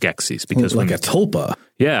projection of the Skeksis, because like a tulpa.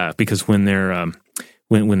 Yeah, because when they're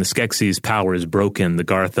when the Skeksis' power is broken, the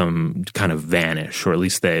Garthim kind of vanish, or at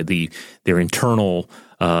least their internal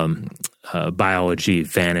biology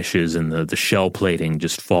vanishes, and the shell plating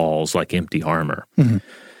just falls like empty armor. Mm-hmm.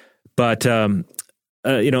 But I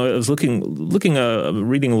was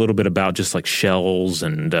reading a little bit about just like shells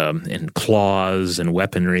and claws and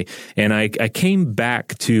weaponry, and I came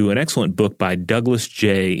back to an excellent book by Douglas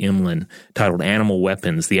J. Emlyn titled "Animal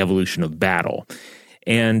Weapons: The Evolution of Battle."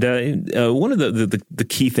 And one of the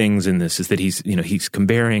key things in this is that he's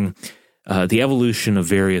comparing the evolution of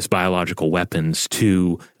various biological weapons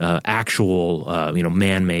to actual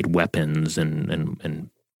man-made weapons and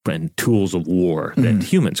tools of war that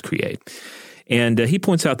humans create. And he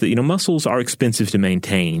points out that, muscles are expensive to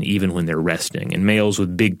maintain even when they're resting, and males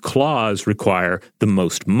with big claws require the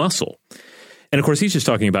most muscle. And of course, he's just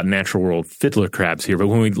talking about natural world fiddler crabs here. But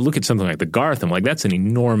when we look at something like the Gartham, like that's an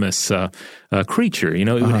enormous creature. It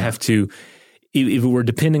would have to, if it were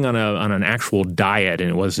depending on an actual diet and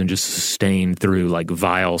it wasn't just sustained through like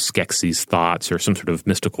vile Skeksis thoughts or some sort of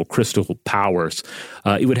mystical crystal powers,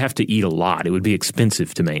 it would have to eat a lot. It would be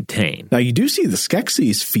expensive to maintain. Now, you do see the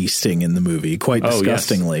Skeksis feasting in the movie quite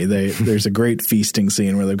disgustingly. Yes. There's a great feasting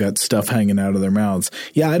scene where they've got stuff hanging out of their mouths.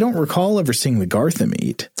 Yeah, I don't recall ever seeing the Gartham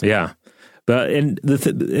eat. Yeah. But and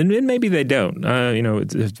maybe they don't.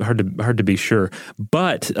 It's hard to be sure.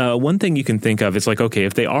 But one thing you can think of is like, okay,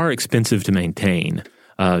 if they are expensive to maintain,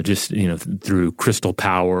 through crystal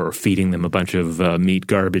power or feeding them a bunch of meat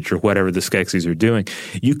garbage or whatever the Skeksis are doing,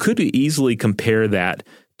 you could easily compare that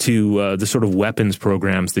to the sort of weapons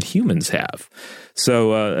programs that humans have.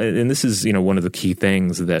 So, and this is one of the key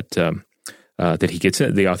things that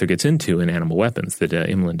the author gets into in Animal Weapons that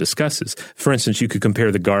Emlyn discusses. For instance, you could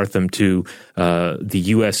compare the Gartham to the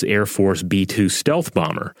U.S. Air Force B-2 stealth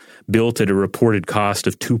bomber, built at a reported cost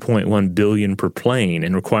of $2.1 billion per plane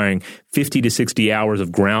and requiring 50 to 60 hours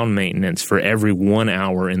of ground maintenance for every 1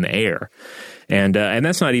 hour in the air. And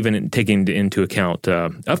that's not even taking into account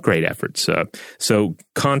upgrade efforts. So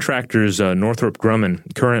contractors Northrop Grumman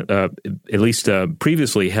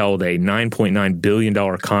previously held a $9.9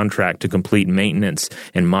 billion contract to complete maintenance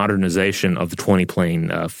and modernization of the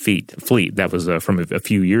 20-plane fleet. That was from a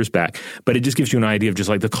few years back. But it just gives you an idea of just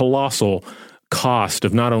like the colossal cost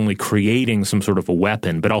of not only creating some sort of a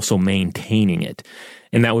weapon, but also maintaining it.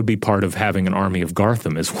 And that would be part of having an army of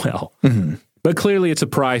Gartham as well. Mm-hmm. But clearly it's a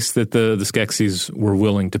price that the Skeksis were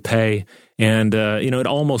willing to pay, and it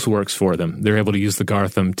almost works for them. They're able to use the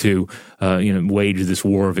Gartham to wage this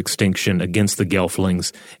war of extinction against the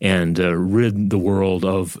Gelflings and rid the world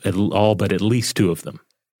of all but at least two of them.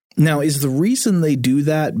 Now, is the reason they do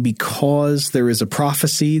that because there is a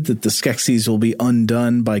prophecy that the Skeksis will be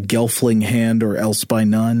undone by Gelfling hand or else by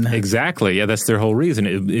none? Exactly. Yeah, that's their whole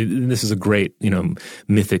reason. This is a great,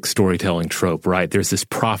 mythic storytelling trope, right? There's this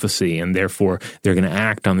prophecy, and therefore they're going to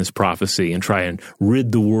act on this prophecy and try and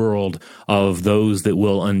rid the world of those that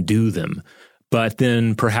will undo them. But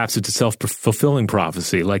then perhaps it's a self-fulfilling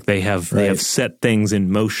prophecy, like they have set things in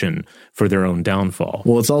motion for their own downfall.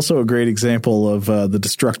 Well, it's also a great example of the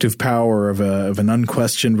destructive power of an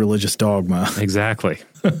unquestioned religious dogma. Exactly.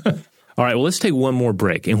 All right, well, let's take one more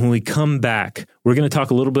break. And when we come back, we're going to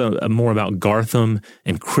talk a little bit more about Gartham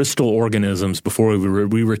and crystal organisms before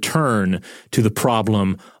we return to the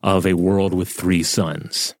problem of a world with three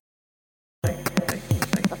suns. All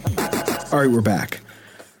right, we're back.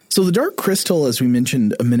 So the dark crystal, as we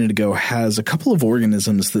mentioned a minute ago, has a couple of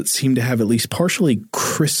organisms that seem to have at least partially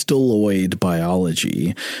crystalloid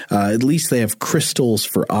biology. At least they have crystals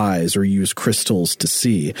for eyes or use crystals to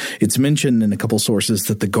see. It's mentioned in a couple sources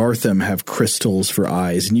that the Gartham have crystals for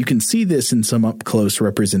eyes, and you can see this in some up-close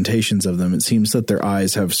representations of them. It seems that their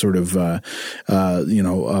eyes have sort of,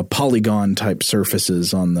 polygon-type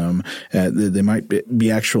surfaces on them. They might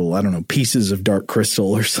be actual, pieces of dark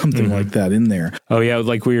crystal or something like that in there. Oh, yeah,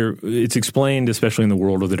 it's explained, especially in the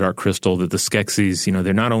world of the dark crystal, that the Skeksis,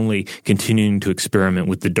 they're not only continuing to experiment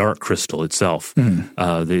with the dark crystal itself,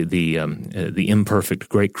 the imperfect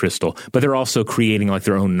great crystal, but they're also creating like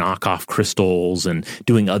their own knockoff crystals and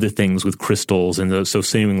doing other things with crystals, and so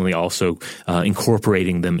seemingly also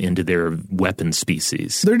incorporating them into their weapon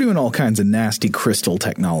species. They're doing all kinds of nasty crystal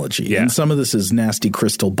technology, and some of this is nasty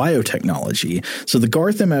crystal biotechnology. So the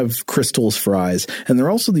Gartham have crystals for eyes, and there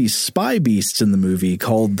are also these spy beasts in the movie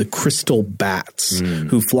called the crystal bats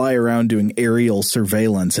who fly around doing aerial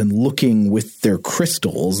surveillance and looking with their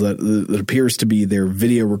crystals that appears to be their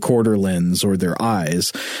video recorder lens or their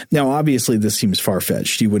eyes. Now, obviously, this seems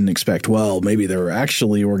far-fetched. You wouldn't expect, maybe there are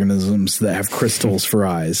actually organisms that have crystals for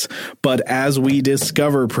eyes. But as we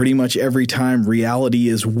discover pretty much every time reality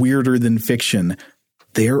is weirder than fiction,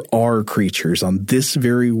 there are creatures on this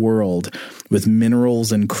very world with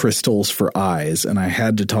minerals and crystals for eyes, and I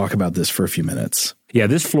had to talk about this for a few minutes. Yeah,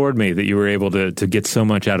 this floored me that you were able to get so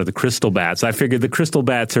much out of the crystal bats. I figured the crystal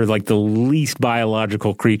bats are like the least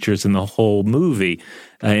biological creatures in the whole movie,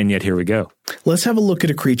 and yet here we go. Let's have a look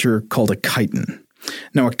at a creature called a chiton.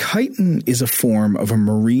 Now, a chiton is a form of a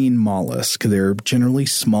marine mollusk. They're generally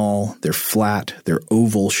small, they're flat, they're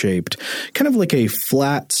oval-shaped, kind of like a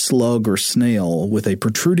flat slug or snail with a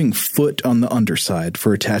protruding foot on the underside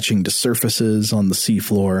for attaching to surfaces on the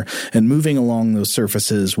seafloor and moving along those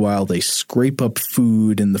surfaces while they scrape up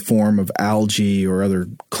food in the form of algae or other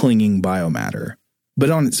clinging biomatter. But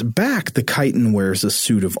on its back, the chitin wears a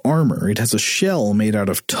suit of armor. It has a shell made out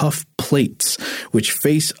of tough plates, which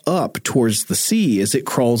face up towards the sea as it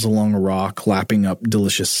crawls along a rock, lapping up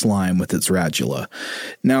delicious slime with its radula.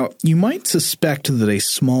 Now, you might suspect that a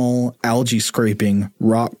small, algae-scraping,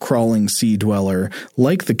 rock-crawling sea dweller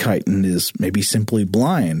like the chitin is maybe simply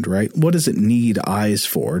blind, right? What does it need eyes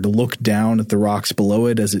for? To look down at the rocks below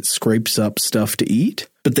it as it scrapes up stuff to eat?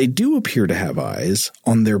 But they do appear to have eyes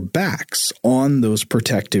on their backs, on those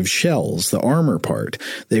protective shells, the armor part.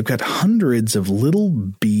 They've got hundreds of little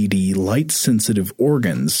beady, light-sensitive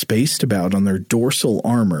organs spaced about on their dorsal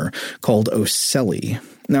armor called ocelli.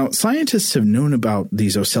 Now, scientists have known about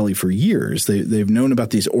these ocelli for years. They've known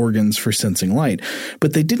about these organs for sensing light,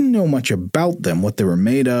 but they didn't know much about them, what they were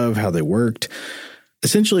made of, how they worked.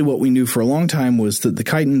 Essentially, what we knew for a long time was that the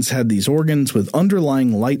chitins had these organs with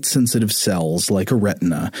underlying light-sensitive cells, like a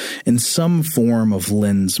retina, and some form of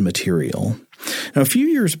lens material. Now, a few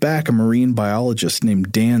years back, a marine biologist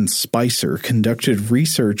named Dan Spicer conducted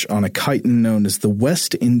research on a chitin known as the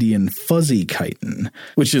West Indian fuzzy chitin,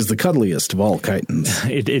 which is the cuddliest of all chitins.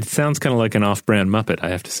 It sounds kind of like an off-brand Muppet, I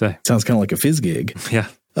have to say. Sounds kind of like a fizz gig. Yeah.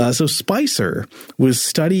 So Spicer was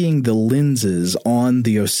studying the lenses on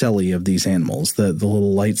the ocelli of these animals, the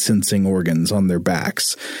little light-sensing organs on their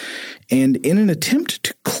backs. And in an attempt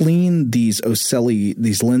to clean these ocelli,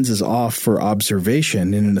 these lenses off for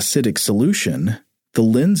observation in an acidic solution, the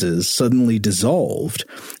lenses suddenly dissolved.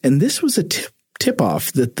 And this was a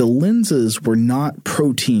tip-off that the lenses were not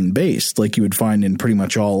protein-based like you would find in pretty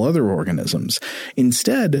much all other organisms.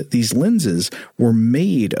 Instead, these lenses were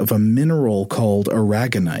made of a mineral called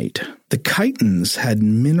aragonite. The chitins had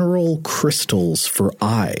mineral crystals for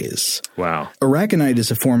eyes. Wow. Aragonite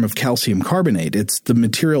is a form of calcium carbonate. It's the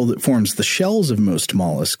material that forms the shells of most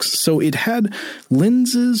mollusks. So it had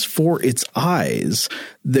lenses for its eyes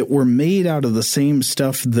that were made out of the same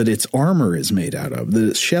stuff that its armor is made out of, that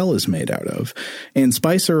its shell is made out of. And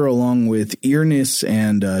Spicer, along with Earness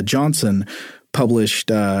and Johnson, published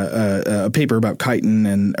a paper about chitin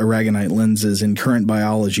and aragonite lenses in Current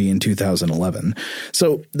Biology in 2011.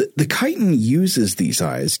 So the chitin uses these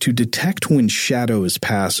eyes to detect when shadows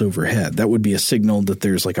pass overhead. That would be a signal that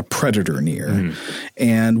there's like a predator near.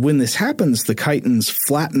 And when this happens, the chitins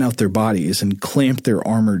flatten out their bodies and clamp their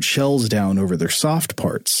armored shells down over their soft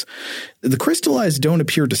parts. The crystal eyes don't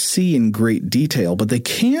appear to see in great detail, but they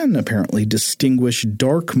can apparently distinguish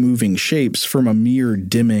dark moving shapes from a mere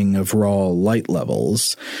dimming of raw light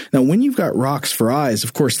levels. Now, when you've got rocks for eyes,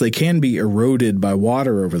 of course, they can be eroded by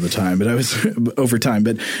water over time. But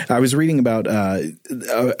I was reading about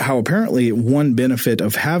how apparently one benefit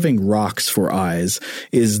of having rocks for eyes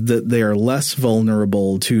is that they are less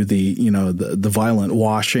vulnerable to the violent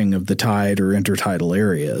washing of the tide or intertidal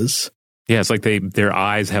areas. Yeah, it's like their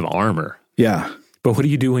eyes have armor. Yeah. But what do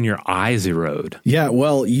you do when your eyes erode? Yeah,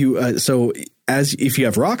 well, if you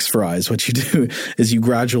have rocks for eyes, what you do is you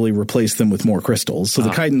gradually replace them with more crystals. So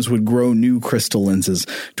the chitins would grow new crystal lenses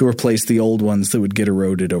to replace the old ones that would get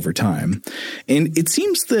eroded over time. And it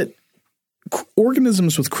seems that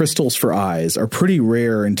organisms with crystals for eyes are pretty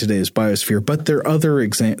rare in today's biosphere, but there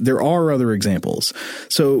are other examples.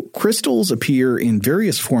 So crystals appear in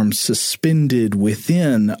various forms suspended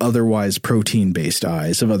within otherwise protein-based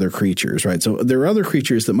eyes of other creatures, right? So there are other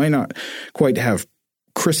creatures that might not quite have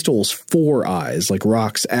crystals for eyes, like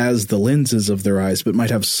rocks as the lenses of their eyes, but might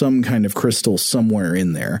have some kind of crystal somewhere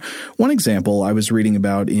in there. One example I was reading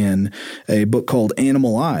about in a book called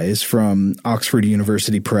Animal Eyes from Oxford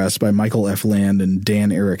University Press by Michael F. Land and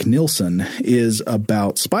Dan Eric Nilsson is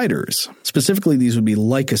about spiders. Specifically, these would be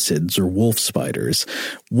lycosids or wolf spiders.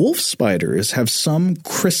 Wolf spiders have some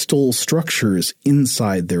crystal structures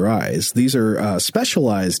inside their eyes. These are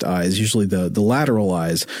specialized eyes, usually the lateral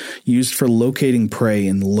eyes, used for locating prey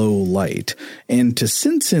in low light. And to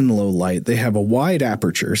sense in low light, they have a wide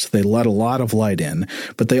aperture, so they let a lot of light in,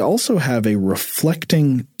 but they also have a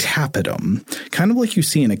reflecting tapetum, kind of like you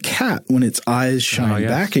see in a cat when its eyes shine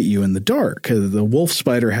back at you in the dark. The wolf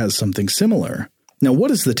spider has something similar. Now, what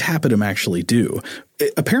does the tapetum actually do?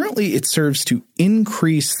 Apparently, it serves to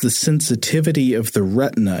increase the sensitivity of the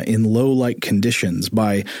retina in low light conditions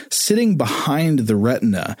by sitting behind the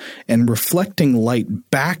retina and reflecting light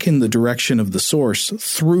back in the direction of the source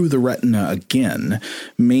through the retina again,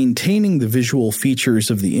 maintaining the visual features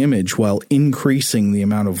of the image while increasing the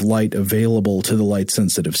amount of light available to the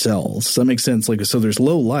light-sensitive cells. Does that make sense? So there's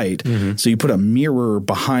low light, so you put a mirror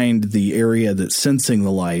behind the area that's sensing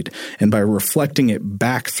the light, and by reflecting it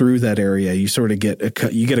back through that area, you sort of get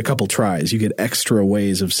you get a couple tries. You get extra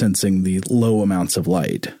ways of sensing the low amounts of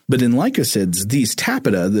light. But in lycosids, these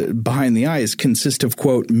tapetum behind the eyes consist of,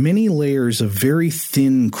 quote, many layers of very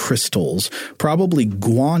thin crystals, probably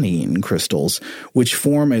guanine crystals, which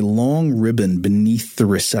form a long ribbon beneath the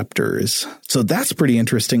receptors. So that's pretty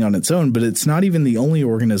interesting on its own, but it's not even the only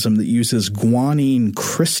organism that uses guanine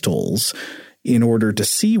crystals in order to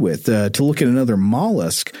see with. To look at another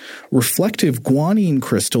mollusk, reflective guanine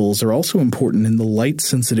crystals are also important in the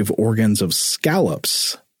light-sensitive organs of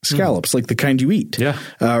scallops. Scallops, like the kind you eat. Yeah.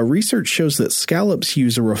 Research shows that scallops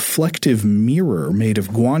use a reflective mirror made of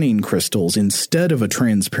guanine crystals instead of a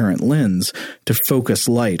transparent lens to focus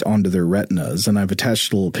light onto their retinas. And I've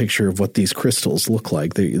attached a little picture of what these crystals look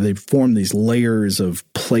like. They form these layers of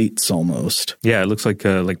plates almost. Yeah, it looks like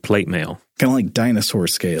plate mail. Kind of like dinosaur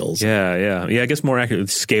scales. Yeah. I guess more accurate,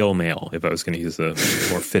 scale mail, if I was going to use a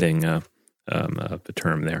more fitting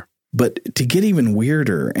term there. But to get even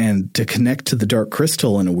weirder and to connect to the dark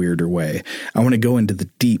crystal in a weirder way, I want to go into the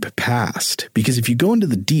deep past. Because if you go into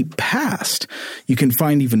the deep past, you can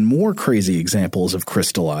find even more crazy examples of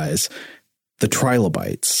crystal eyes. The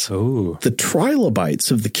trilobites. Oh. The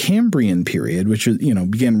trilobites of the Cambrian period, which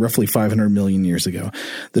began roughly 500 million years ago.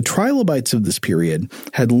 The trilobites of this period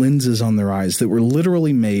had lenses on their eyes that were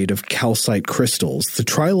literally made of calcite crystals. The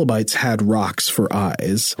trilobites had rocks for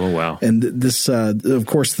eyes. Oh, wow. And this, of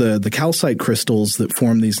course, the calcite crystals that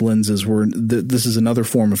form these lenses this is another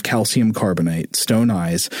form of calcium carbonate, stone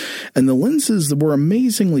eyes. And the lenses were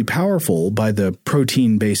amazingly powerful by the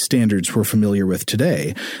protein-based standards we're familiar with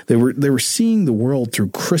today. They were seeing the world through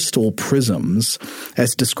crystal prisms.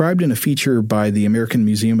 As described in a feature by the American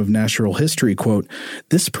Museum of Natural History, quote,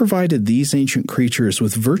 this provided these ancient creatures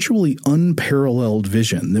with virtually unparalleled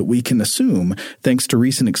vision that we can assume, thanks to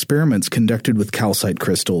recent experiments conducted with calcite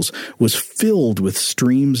crystals, was filled with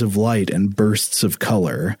streams of light and bursts of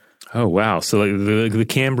color. Oh, wow. So the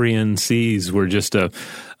Cambrian seas were just a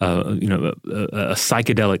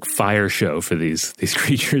psychedelic fire show for these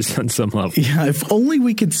creatures on some level. Yeah, if only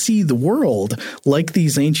we could see the world like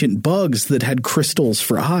these ancient bugs that had crystals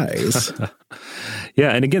for eyes.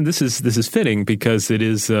 Yeah, and again, this is fitting because it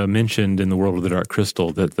is mentioned in the world of the Dark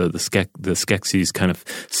Crystal that the Skeksis kind of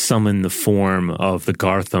summon the form of the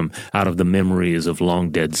Garthim out of the memories of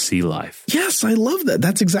long dead sea life. Yes, I love that.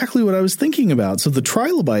 That's exactly what I was thinking about. So the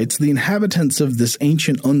trilobites, the inhabitants of this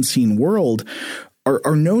ancient unseen world,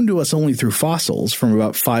 are known to us only through fossils from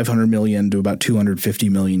about 500 million to about 250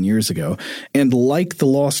 million years ago. And like the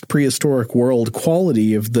lost prehistoric world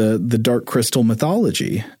quality of the Dark Crystal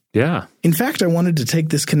mythology. Yeah. In fact, I wanted to take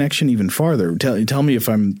this connection even farther. Tell me if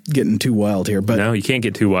I'm getting too wild here. But no, you can't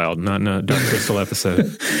get too wild. Not in a Dark Crystal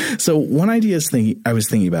episode. So one idea I was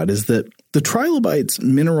thinking about is that the trilobites'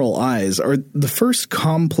 mineral eyes are the first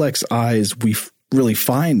complex eyes we really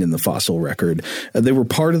find in the fossil record. They were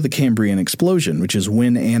part of the Cambrian explosion, which is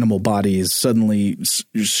when animal bodies suddenly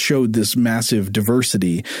showed this massive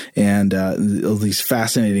diversity and these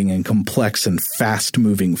fascinating and complex and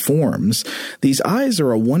fast-moving forms. These eyes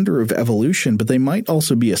are a wonder of evolution, but they might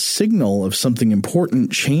also be a signal of something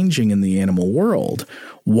important changing in the animal world.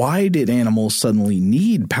 Why did animals suddenly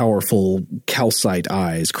need powerful calcite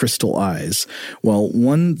eyes, crystal eyes? Well,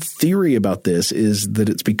 one theory about this is that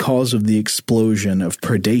it's because of the explosion of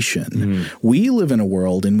predation. We live in a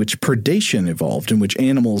world in which predation evolved, in which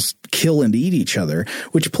animals kill and eat each other,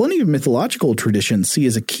 which plenty of mythological traditions see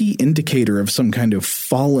as a key indicator of some kind of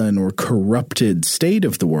fallen or corrupted state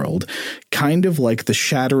of the world, kind of like the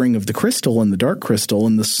shattering of the crystal and the dark crystal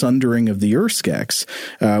and the sundering of the Urskeks,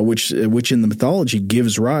 which in the mythology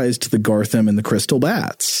gives rise to the Garthim and the crystal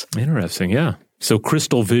bats. Interesting, yeah. So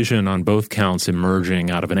crystal vision on both counts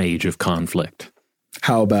emerging out of an age of conflict.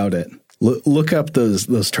 How about it? Look up those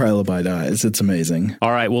trilobite eyes. It's amazing.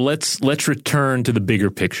 All right. Well, let's return to the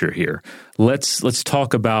bigger picture here. Let's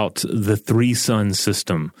talk about the three-sun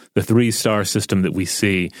system, the three-star system that we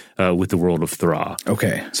see with the world of Thra.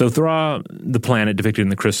 Okay. So Thra, the planet depicted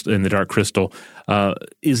in the Dark Crystal,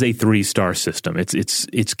 is a three-star system.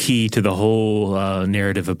 It's key to the whole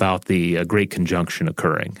narrative about the Great Conjunction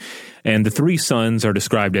occurring. And the three suns are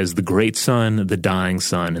described as the Great Sun, the Dying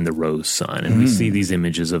Sun, and the Rose Sun. And we see these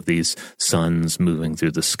images of these suns moving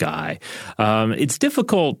through the sky. It's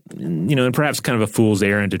difficult, and perhaps kind of a fool's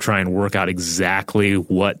errand to try and work out exactly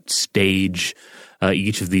what stage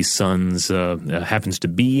each of these suns happens to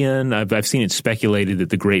be in. I've seen it speculated that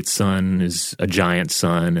the Great Sun is a giant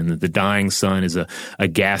sun, and that the Dying Sun is a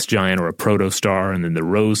gas giant or a protostar, and then the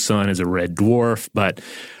Rose Sun is a red dwarf. But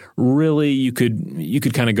really you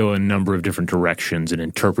could kind of go a number of different directions in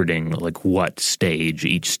interpreting like what stage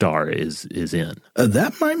each star is in.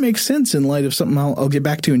 That might make sense in light of something I'll get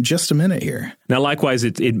back to in just a minute here. Now, likewise,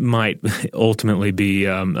 it might ultimately be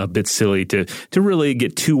a bit silly to really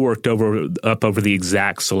get too worked up over the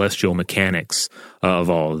exact celestial mechanics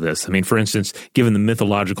of all of this. I mean, for instance, given the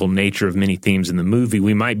mythological nature of many themes in the movie,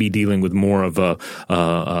 we might be dealing with more of a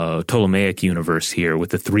Ptolemaic universe here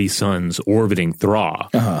with the three suns orbiting Thra.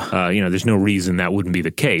 There's no reason that wouldn't be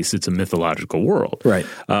the case. It's a mythological world. Right.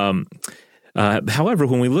 However,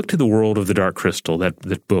 when we look to the world of the Dark Crystal,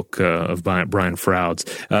 that book of Brian Froud's,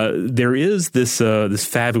 there is this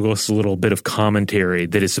fabulous little bit of commentary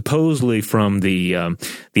that is supposedly from the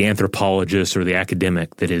anthropologist or the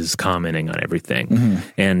academic that is commenting on everything. Mm-hmm.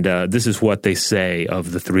 And this is what they say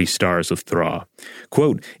of the three stars of Thra.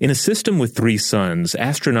 Quote, "In a system with three suns,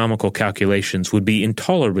 astronomical calculations would be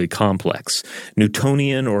intolerably complex.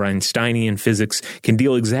 Newtonian or Einsteinian physics can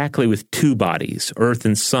deal exactly with two bodies, Earth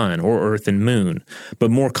and Sun, or Earth and Moon, but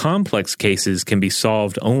more complex cases can be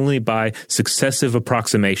solved only by successive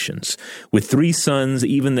approximations. With three suns,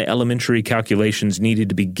 even the elementary calculations needed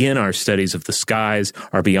to begin our studies of the skies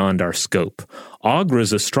are beyond our scope.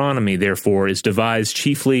 Augra's astronomy, therefore, is devised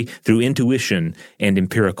chiefly through intuition and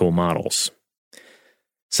empirical models."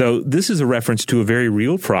 So this is a reference to a very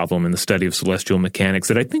real problem in the study of celestial mechanics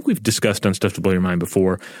that I think we've discussed on Stuff to Blow Your Mind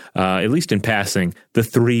before, at least in passing, the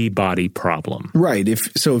three-body problem. Right.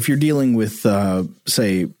 If you're dealing with,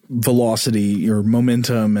 say, velocity or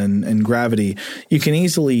momentum and gravity, you can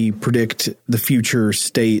easily predict the future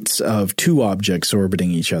states of two objects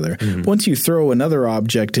orbiting each other. Mm-hmm. Once you throw another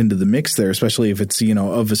object into the mix there, especially if it's,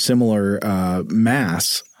 of a similar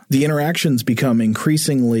mass, the interactions become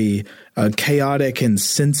increasingly chaotic and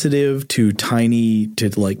sensitive to tiny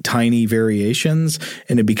variations,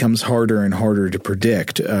 and it becomes harder and harder to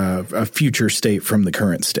predict a future state from the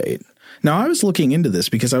current state. Now, I was looking into this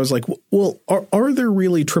because I was like, well, are there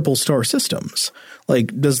really triple star systems?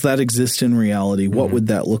 Like, does that exist in reality? What would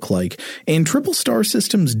that look like? And triple star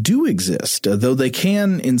systems do exist, though they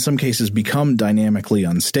can, in some cases, become dynamically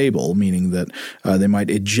unstable, meaning that they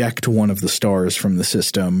might eject one of the stars from the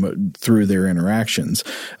system through their interactions.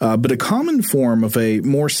 But a common form of a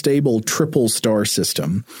more stable triple star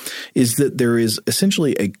system is that there is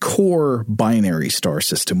essentially a core binary star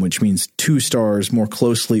system, which means two stars more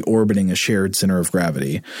closely orbiting a shared center of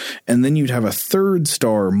gravity. And then you'd have a third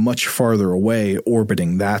star much farther away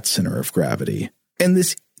orbiting that center of gravity. And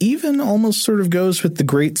this even almost sort of goes with the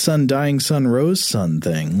great sun, dying sun, rose sun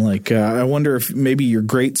thing. Like, I wonder if maybe your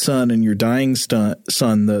great sun and your dying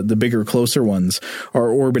sun, the bigger, closer ones, are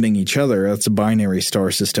orbiting each other. That's a binary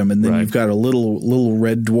star system. And then you've got a little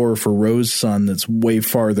red dwarf or rose sun that's way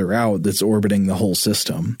farther out that's orbiting the whole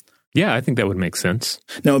system. Yeah, I think that would make sense.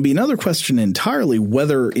 Now, it'd be another question entirely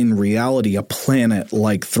whether in reality a planet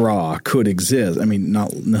like Thra could exist. I mean,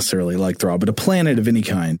 not necessarily like Thra, but a planet of any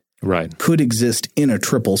kind. Right. Could exist in a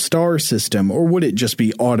triple star system, or would it just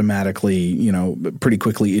be automatically, pretty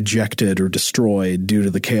quickly ejected or destroyed due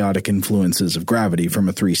to the chaotic influences of gravity from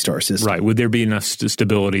a 3-star system? Right. Would there be enough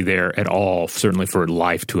stability there at all, certainly for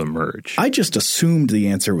life to emerge? I just assumed the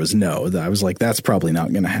answer was no. I was like, that's probably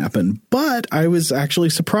not going to happen. But I was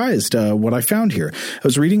actually surprised what I found here. I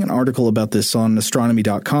was reading an article about this on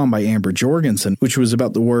astronomy.com by Amber Jorgensen, which was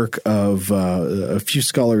about the work of a few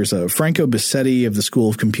scholars, Franco Bassetti of the School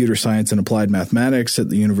of Computer Science and Applied Mathematics at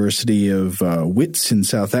the University of Wits in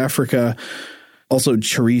South Africa. Also,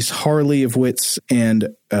 Charisse Harley of Wits and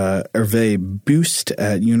Hervé Buste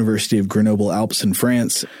at University of Grenoble-Alpes in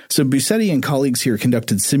France. So Bassetti and colleagues here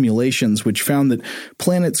conducted simulations which found that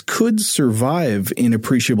planets could survive in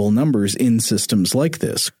appreciable numbers in systems like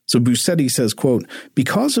this. So Bassetti says, quote,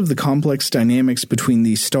 "Because of the complex dynamics between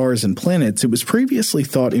these stars and planets, it was previously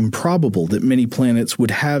thought improbable that many planets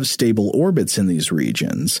would have stable orbits in these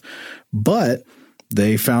regions. But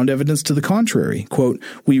they found evidence to the contrary. Quote,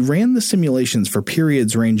 "We ran the simulations for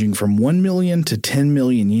periods ranging from 1 million to 10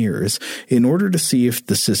 million years in order to see if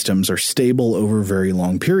the systems are stable over very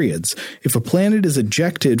long periods. If a planet is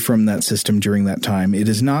ejected from that system during that time, it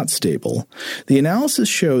is not stable. The analysis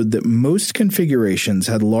showed that most configurations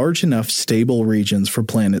had large enough stable regions for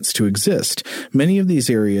planets to exist. Many of these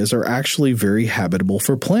areas are actually very habitable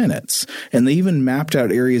for planets. And they even mapped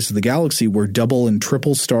out areas of the galaxy where double and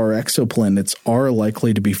triple star exoplanets are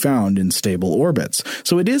likely to be found in stable orbits."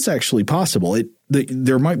 So it is actually possible.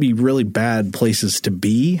 There might be really bad places to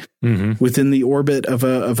be within the orbit of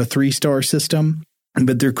a 3-star system.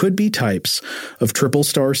 But there could be types of triple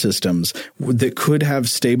star systems that could have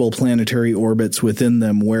stable planetary orbits within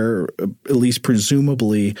them where, at least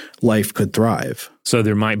presumably, life could thrive. So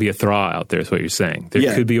there might be a Thra out there, is what you're saying.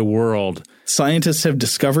 There could be a world. Scientists have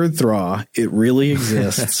discovered Thra. It really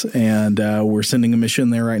exists, and we're sending a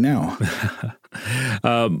mission there right now.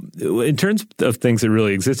 In terms of things that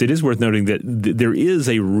really exist, it is worth noting that there is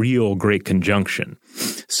a real great conjunction.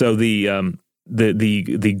 So the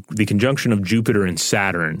conjunction of Jupiter and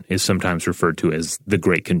Saturn is sometimes referred to as the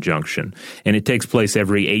Great Conjunction, and it takes place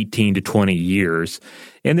every 18 to 20 years.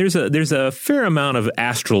 And there's a fair amount of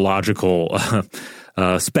astrological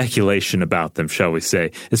speculation about them, shall we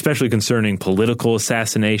say, especially concerning political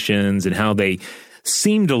assassinations and how they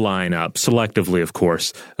seem to line up, selectively, of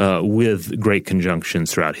course, with great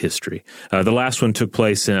conjunctions throughout history. The last one took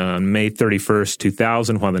place on May 31st,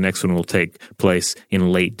 2000, while the next one will take place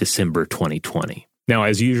in late December 2020. Now,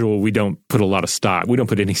 as usual, we don't put a lot of stock. We don't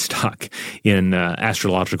put any stock in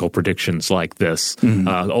astrological predictions like this.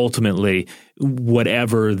 Ultimately,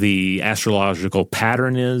 whatever the astrological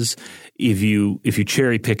pattern is, if you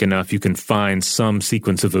cherry pick enough, you can find some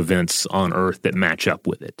sequence of events on Earth that match up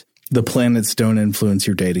with it. The planets don't influence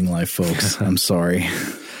your dating life, folks. I'm sorry.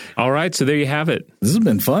 All right, so there you have it. This has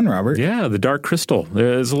been fun, Robert. Yeah, the Dark Crystal.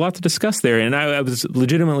 There's a lot to discuss there, and I was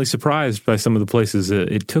legitimately surprised by some of the places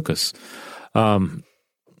it took us. But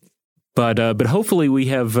hopefully we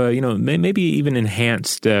have maybe even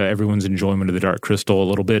enhanced everyone's enjoyment of the Dark Crystal a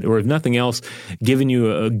little bit, or if nothing else, given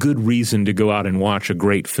you a good reason to go out and watch a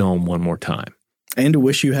great film one more time. And to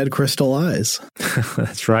wish you had crystal eyes.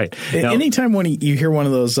 That's right. Now, anytime when you hear one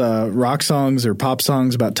of those rock songs or pop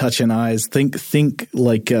songs about touching eyes, think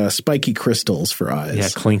like spiky crystals for eyes. Yeah,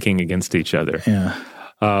 clinking against each other. Yeah.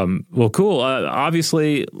 Well, cool.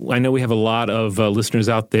 Obviously, I know we have a lot of listeners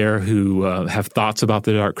out there who have thoughts about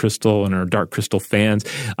the Dark Crystal and are Dark Crystal fans.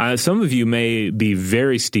 Some of you may be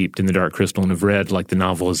very steeped in the Dark Crystal and have read like the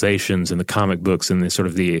novelizations and the comic books and the sort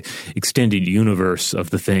of the extended universe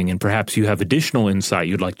of the thing. And perhaps you have additional insight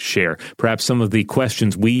you'd like to share. Perhaps some of the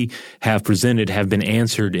questions we have presented have been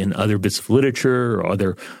answered in other bits of literature or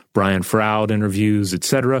other Brian Froud interviews,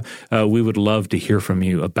 etc. We would love to hear from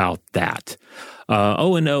you about that.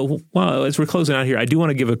 As we're closing out here, I do want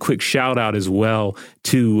to give a quick shout out as well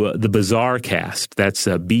to the Bizarre Cast. That's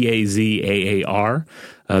BAZAAR.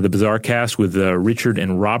 The Bizarre Cast with Richard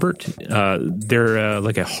and Robert. They're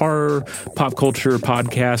like a horror pop culture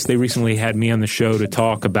podcast. They recently had me on the show to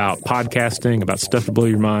talk about podcasting, about stuff to blow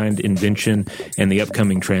your mind, invention, and the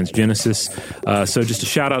upcoming transgenesis. So just a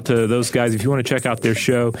shout out to those guys. If you want to check out their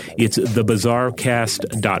show, it's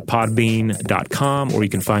thebizarrecast.podbean.com, or you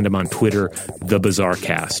can find them on Twitter,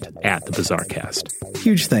 thebizarrecast, @thebizarrecast.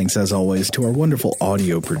 Huge thanks, as always, to our wonderful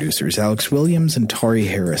audio producers, Alex Williams and Tari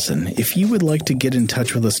Harrison. If you would like to get in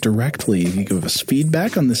touch with us directly, if you give us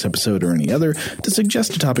feedback on this episode or any other, to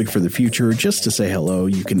suggest a topic for the future, or just to say hello,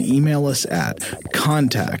 you can email us at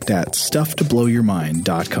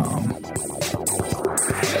contact@stufftoblowyourmind.com.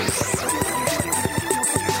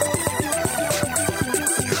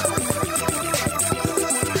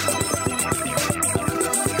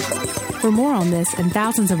 For more on this and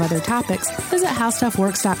thousands of other topics, visit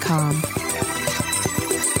howstuffworks.com.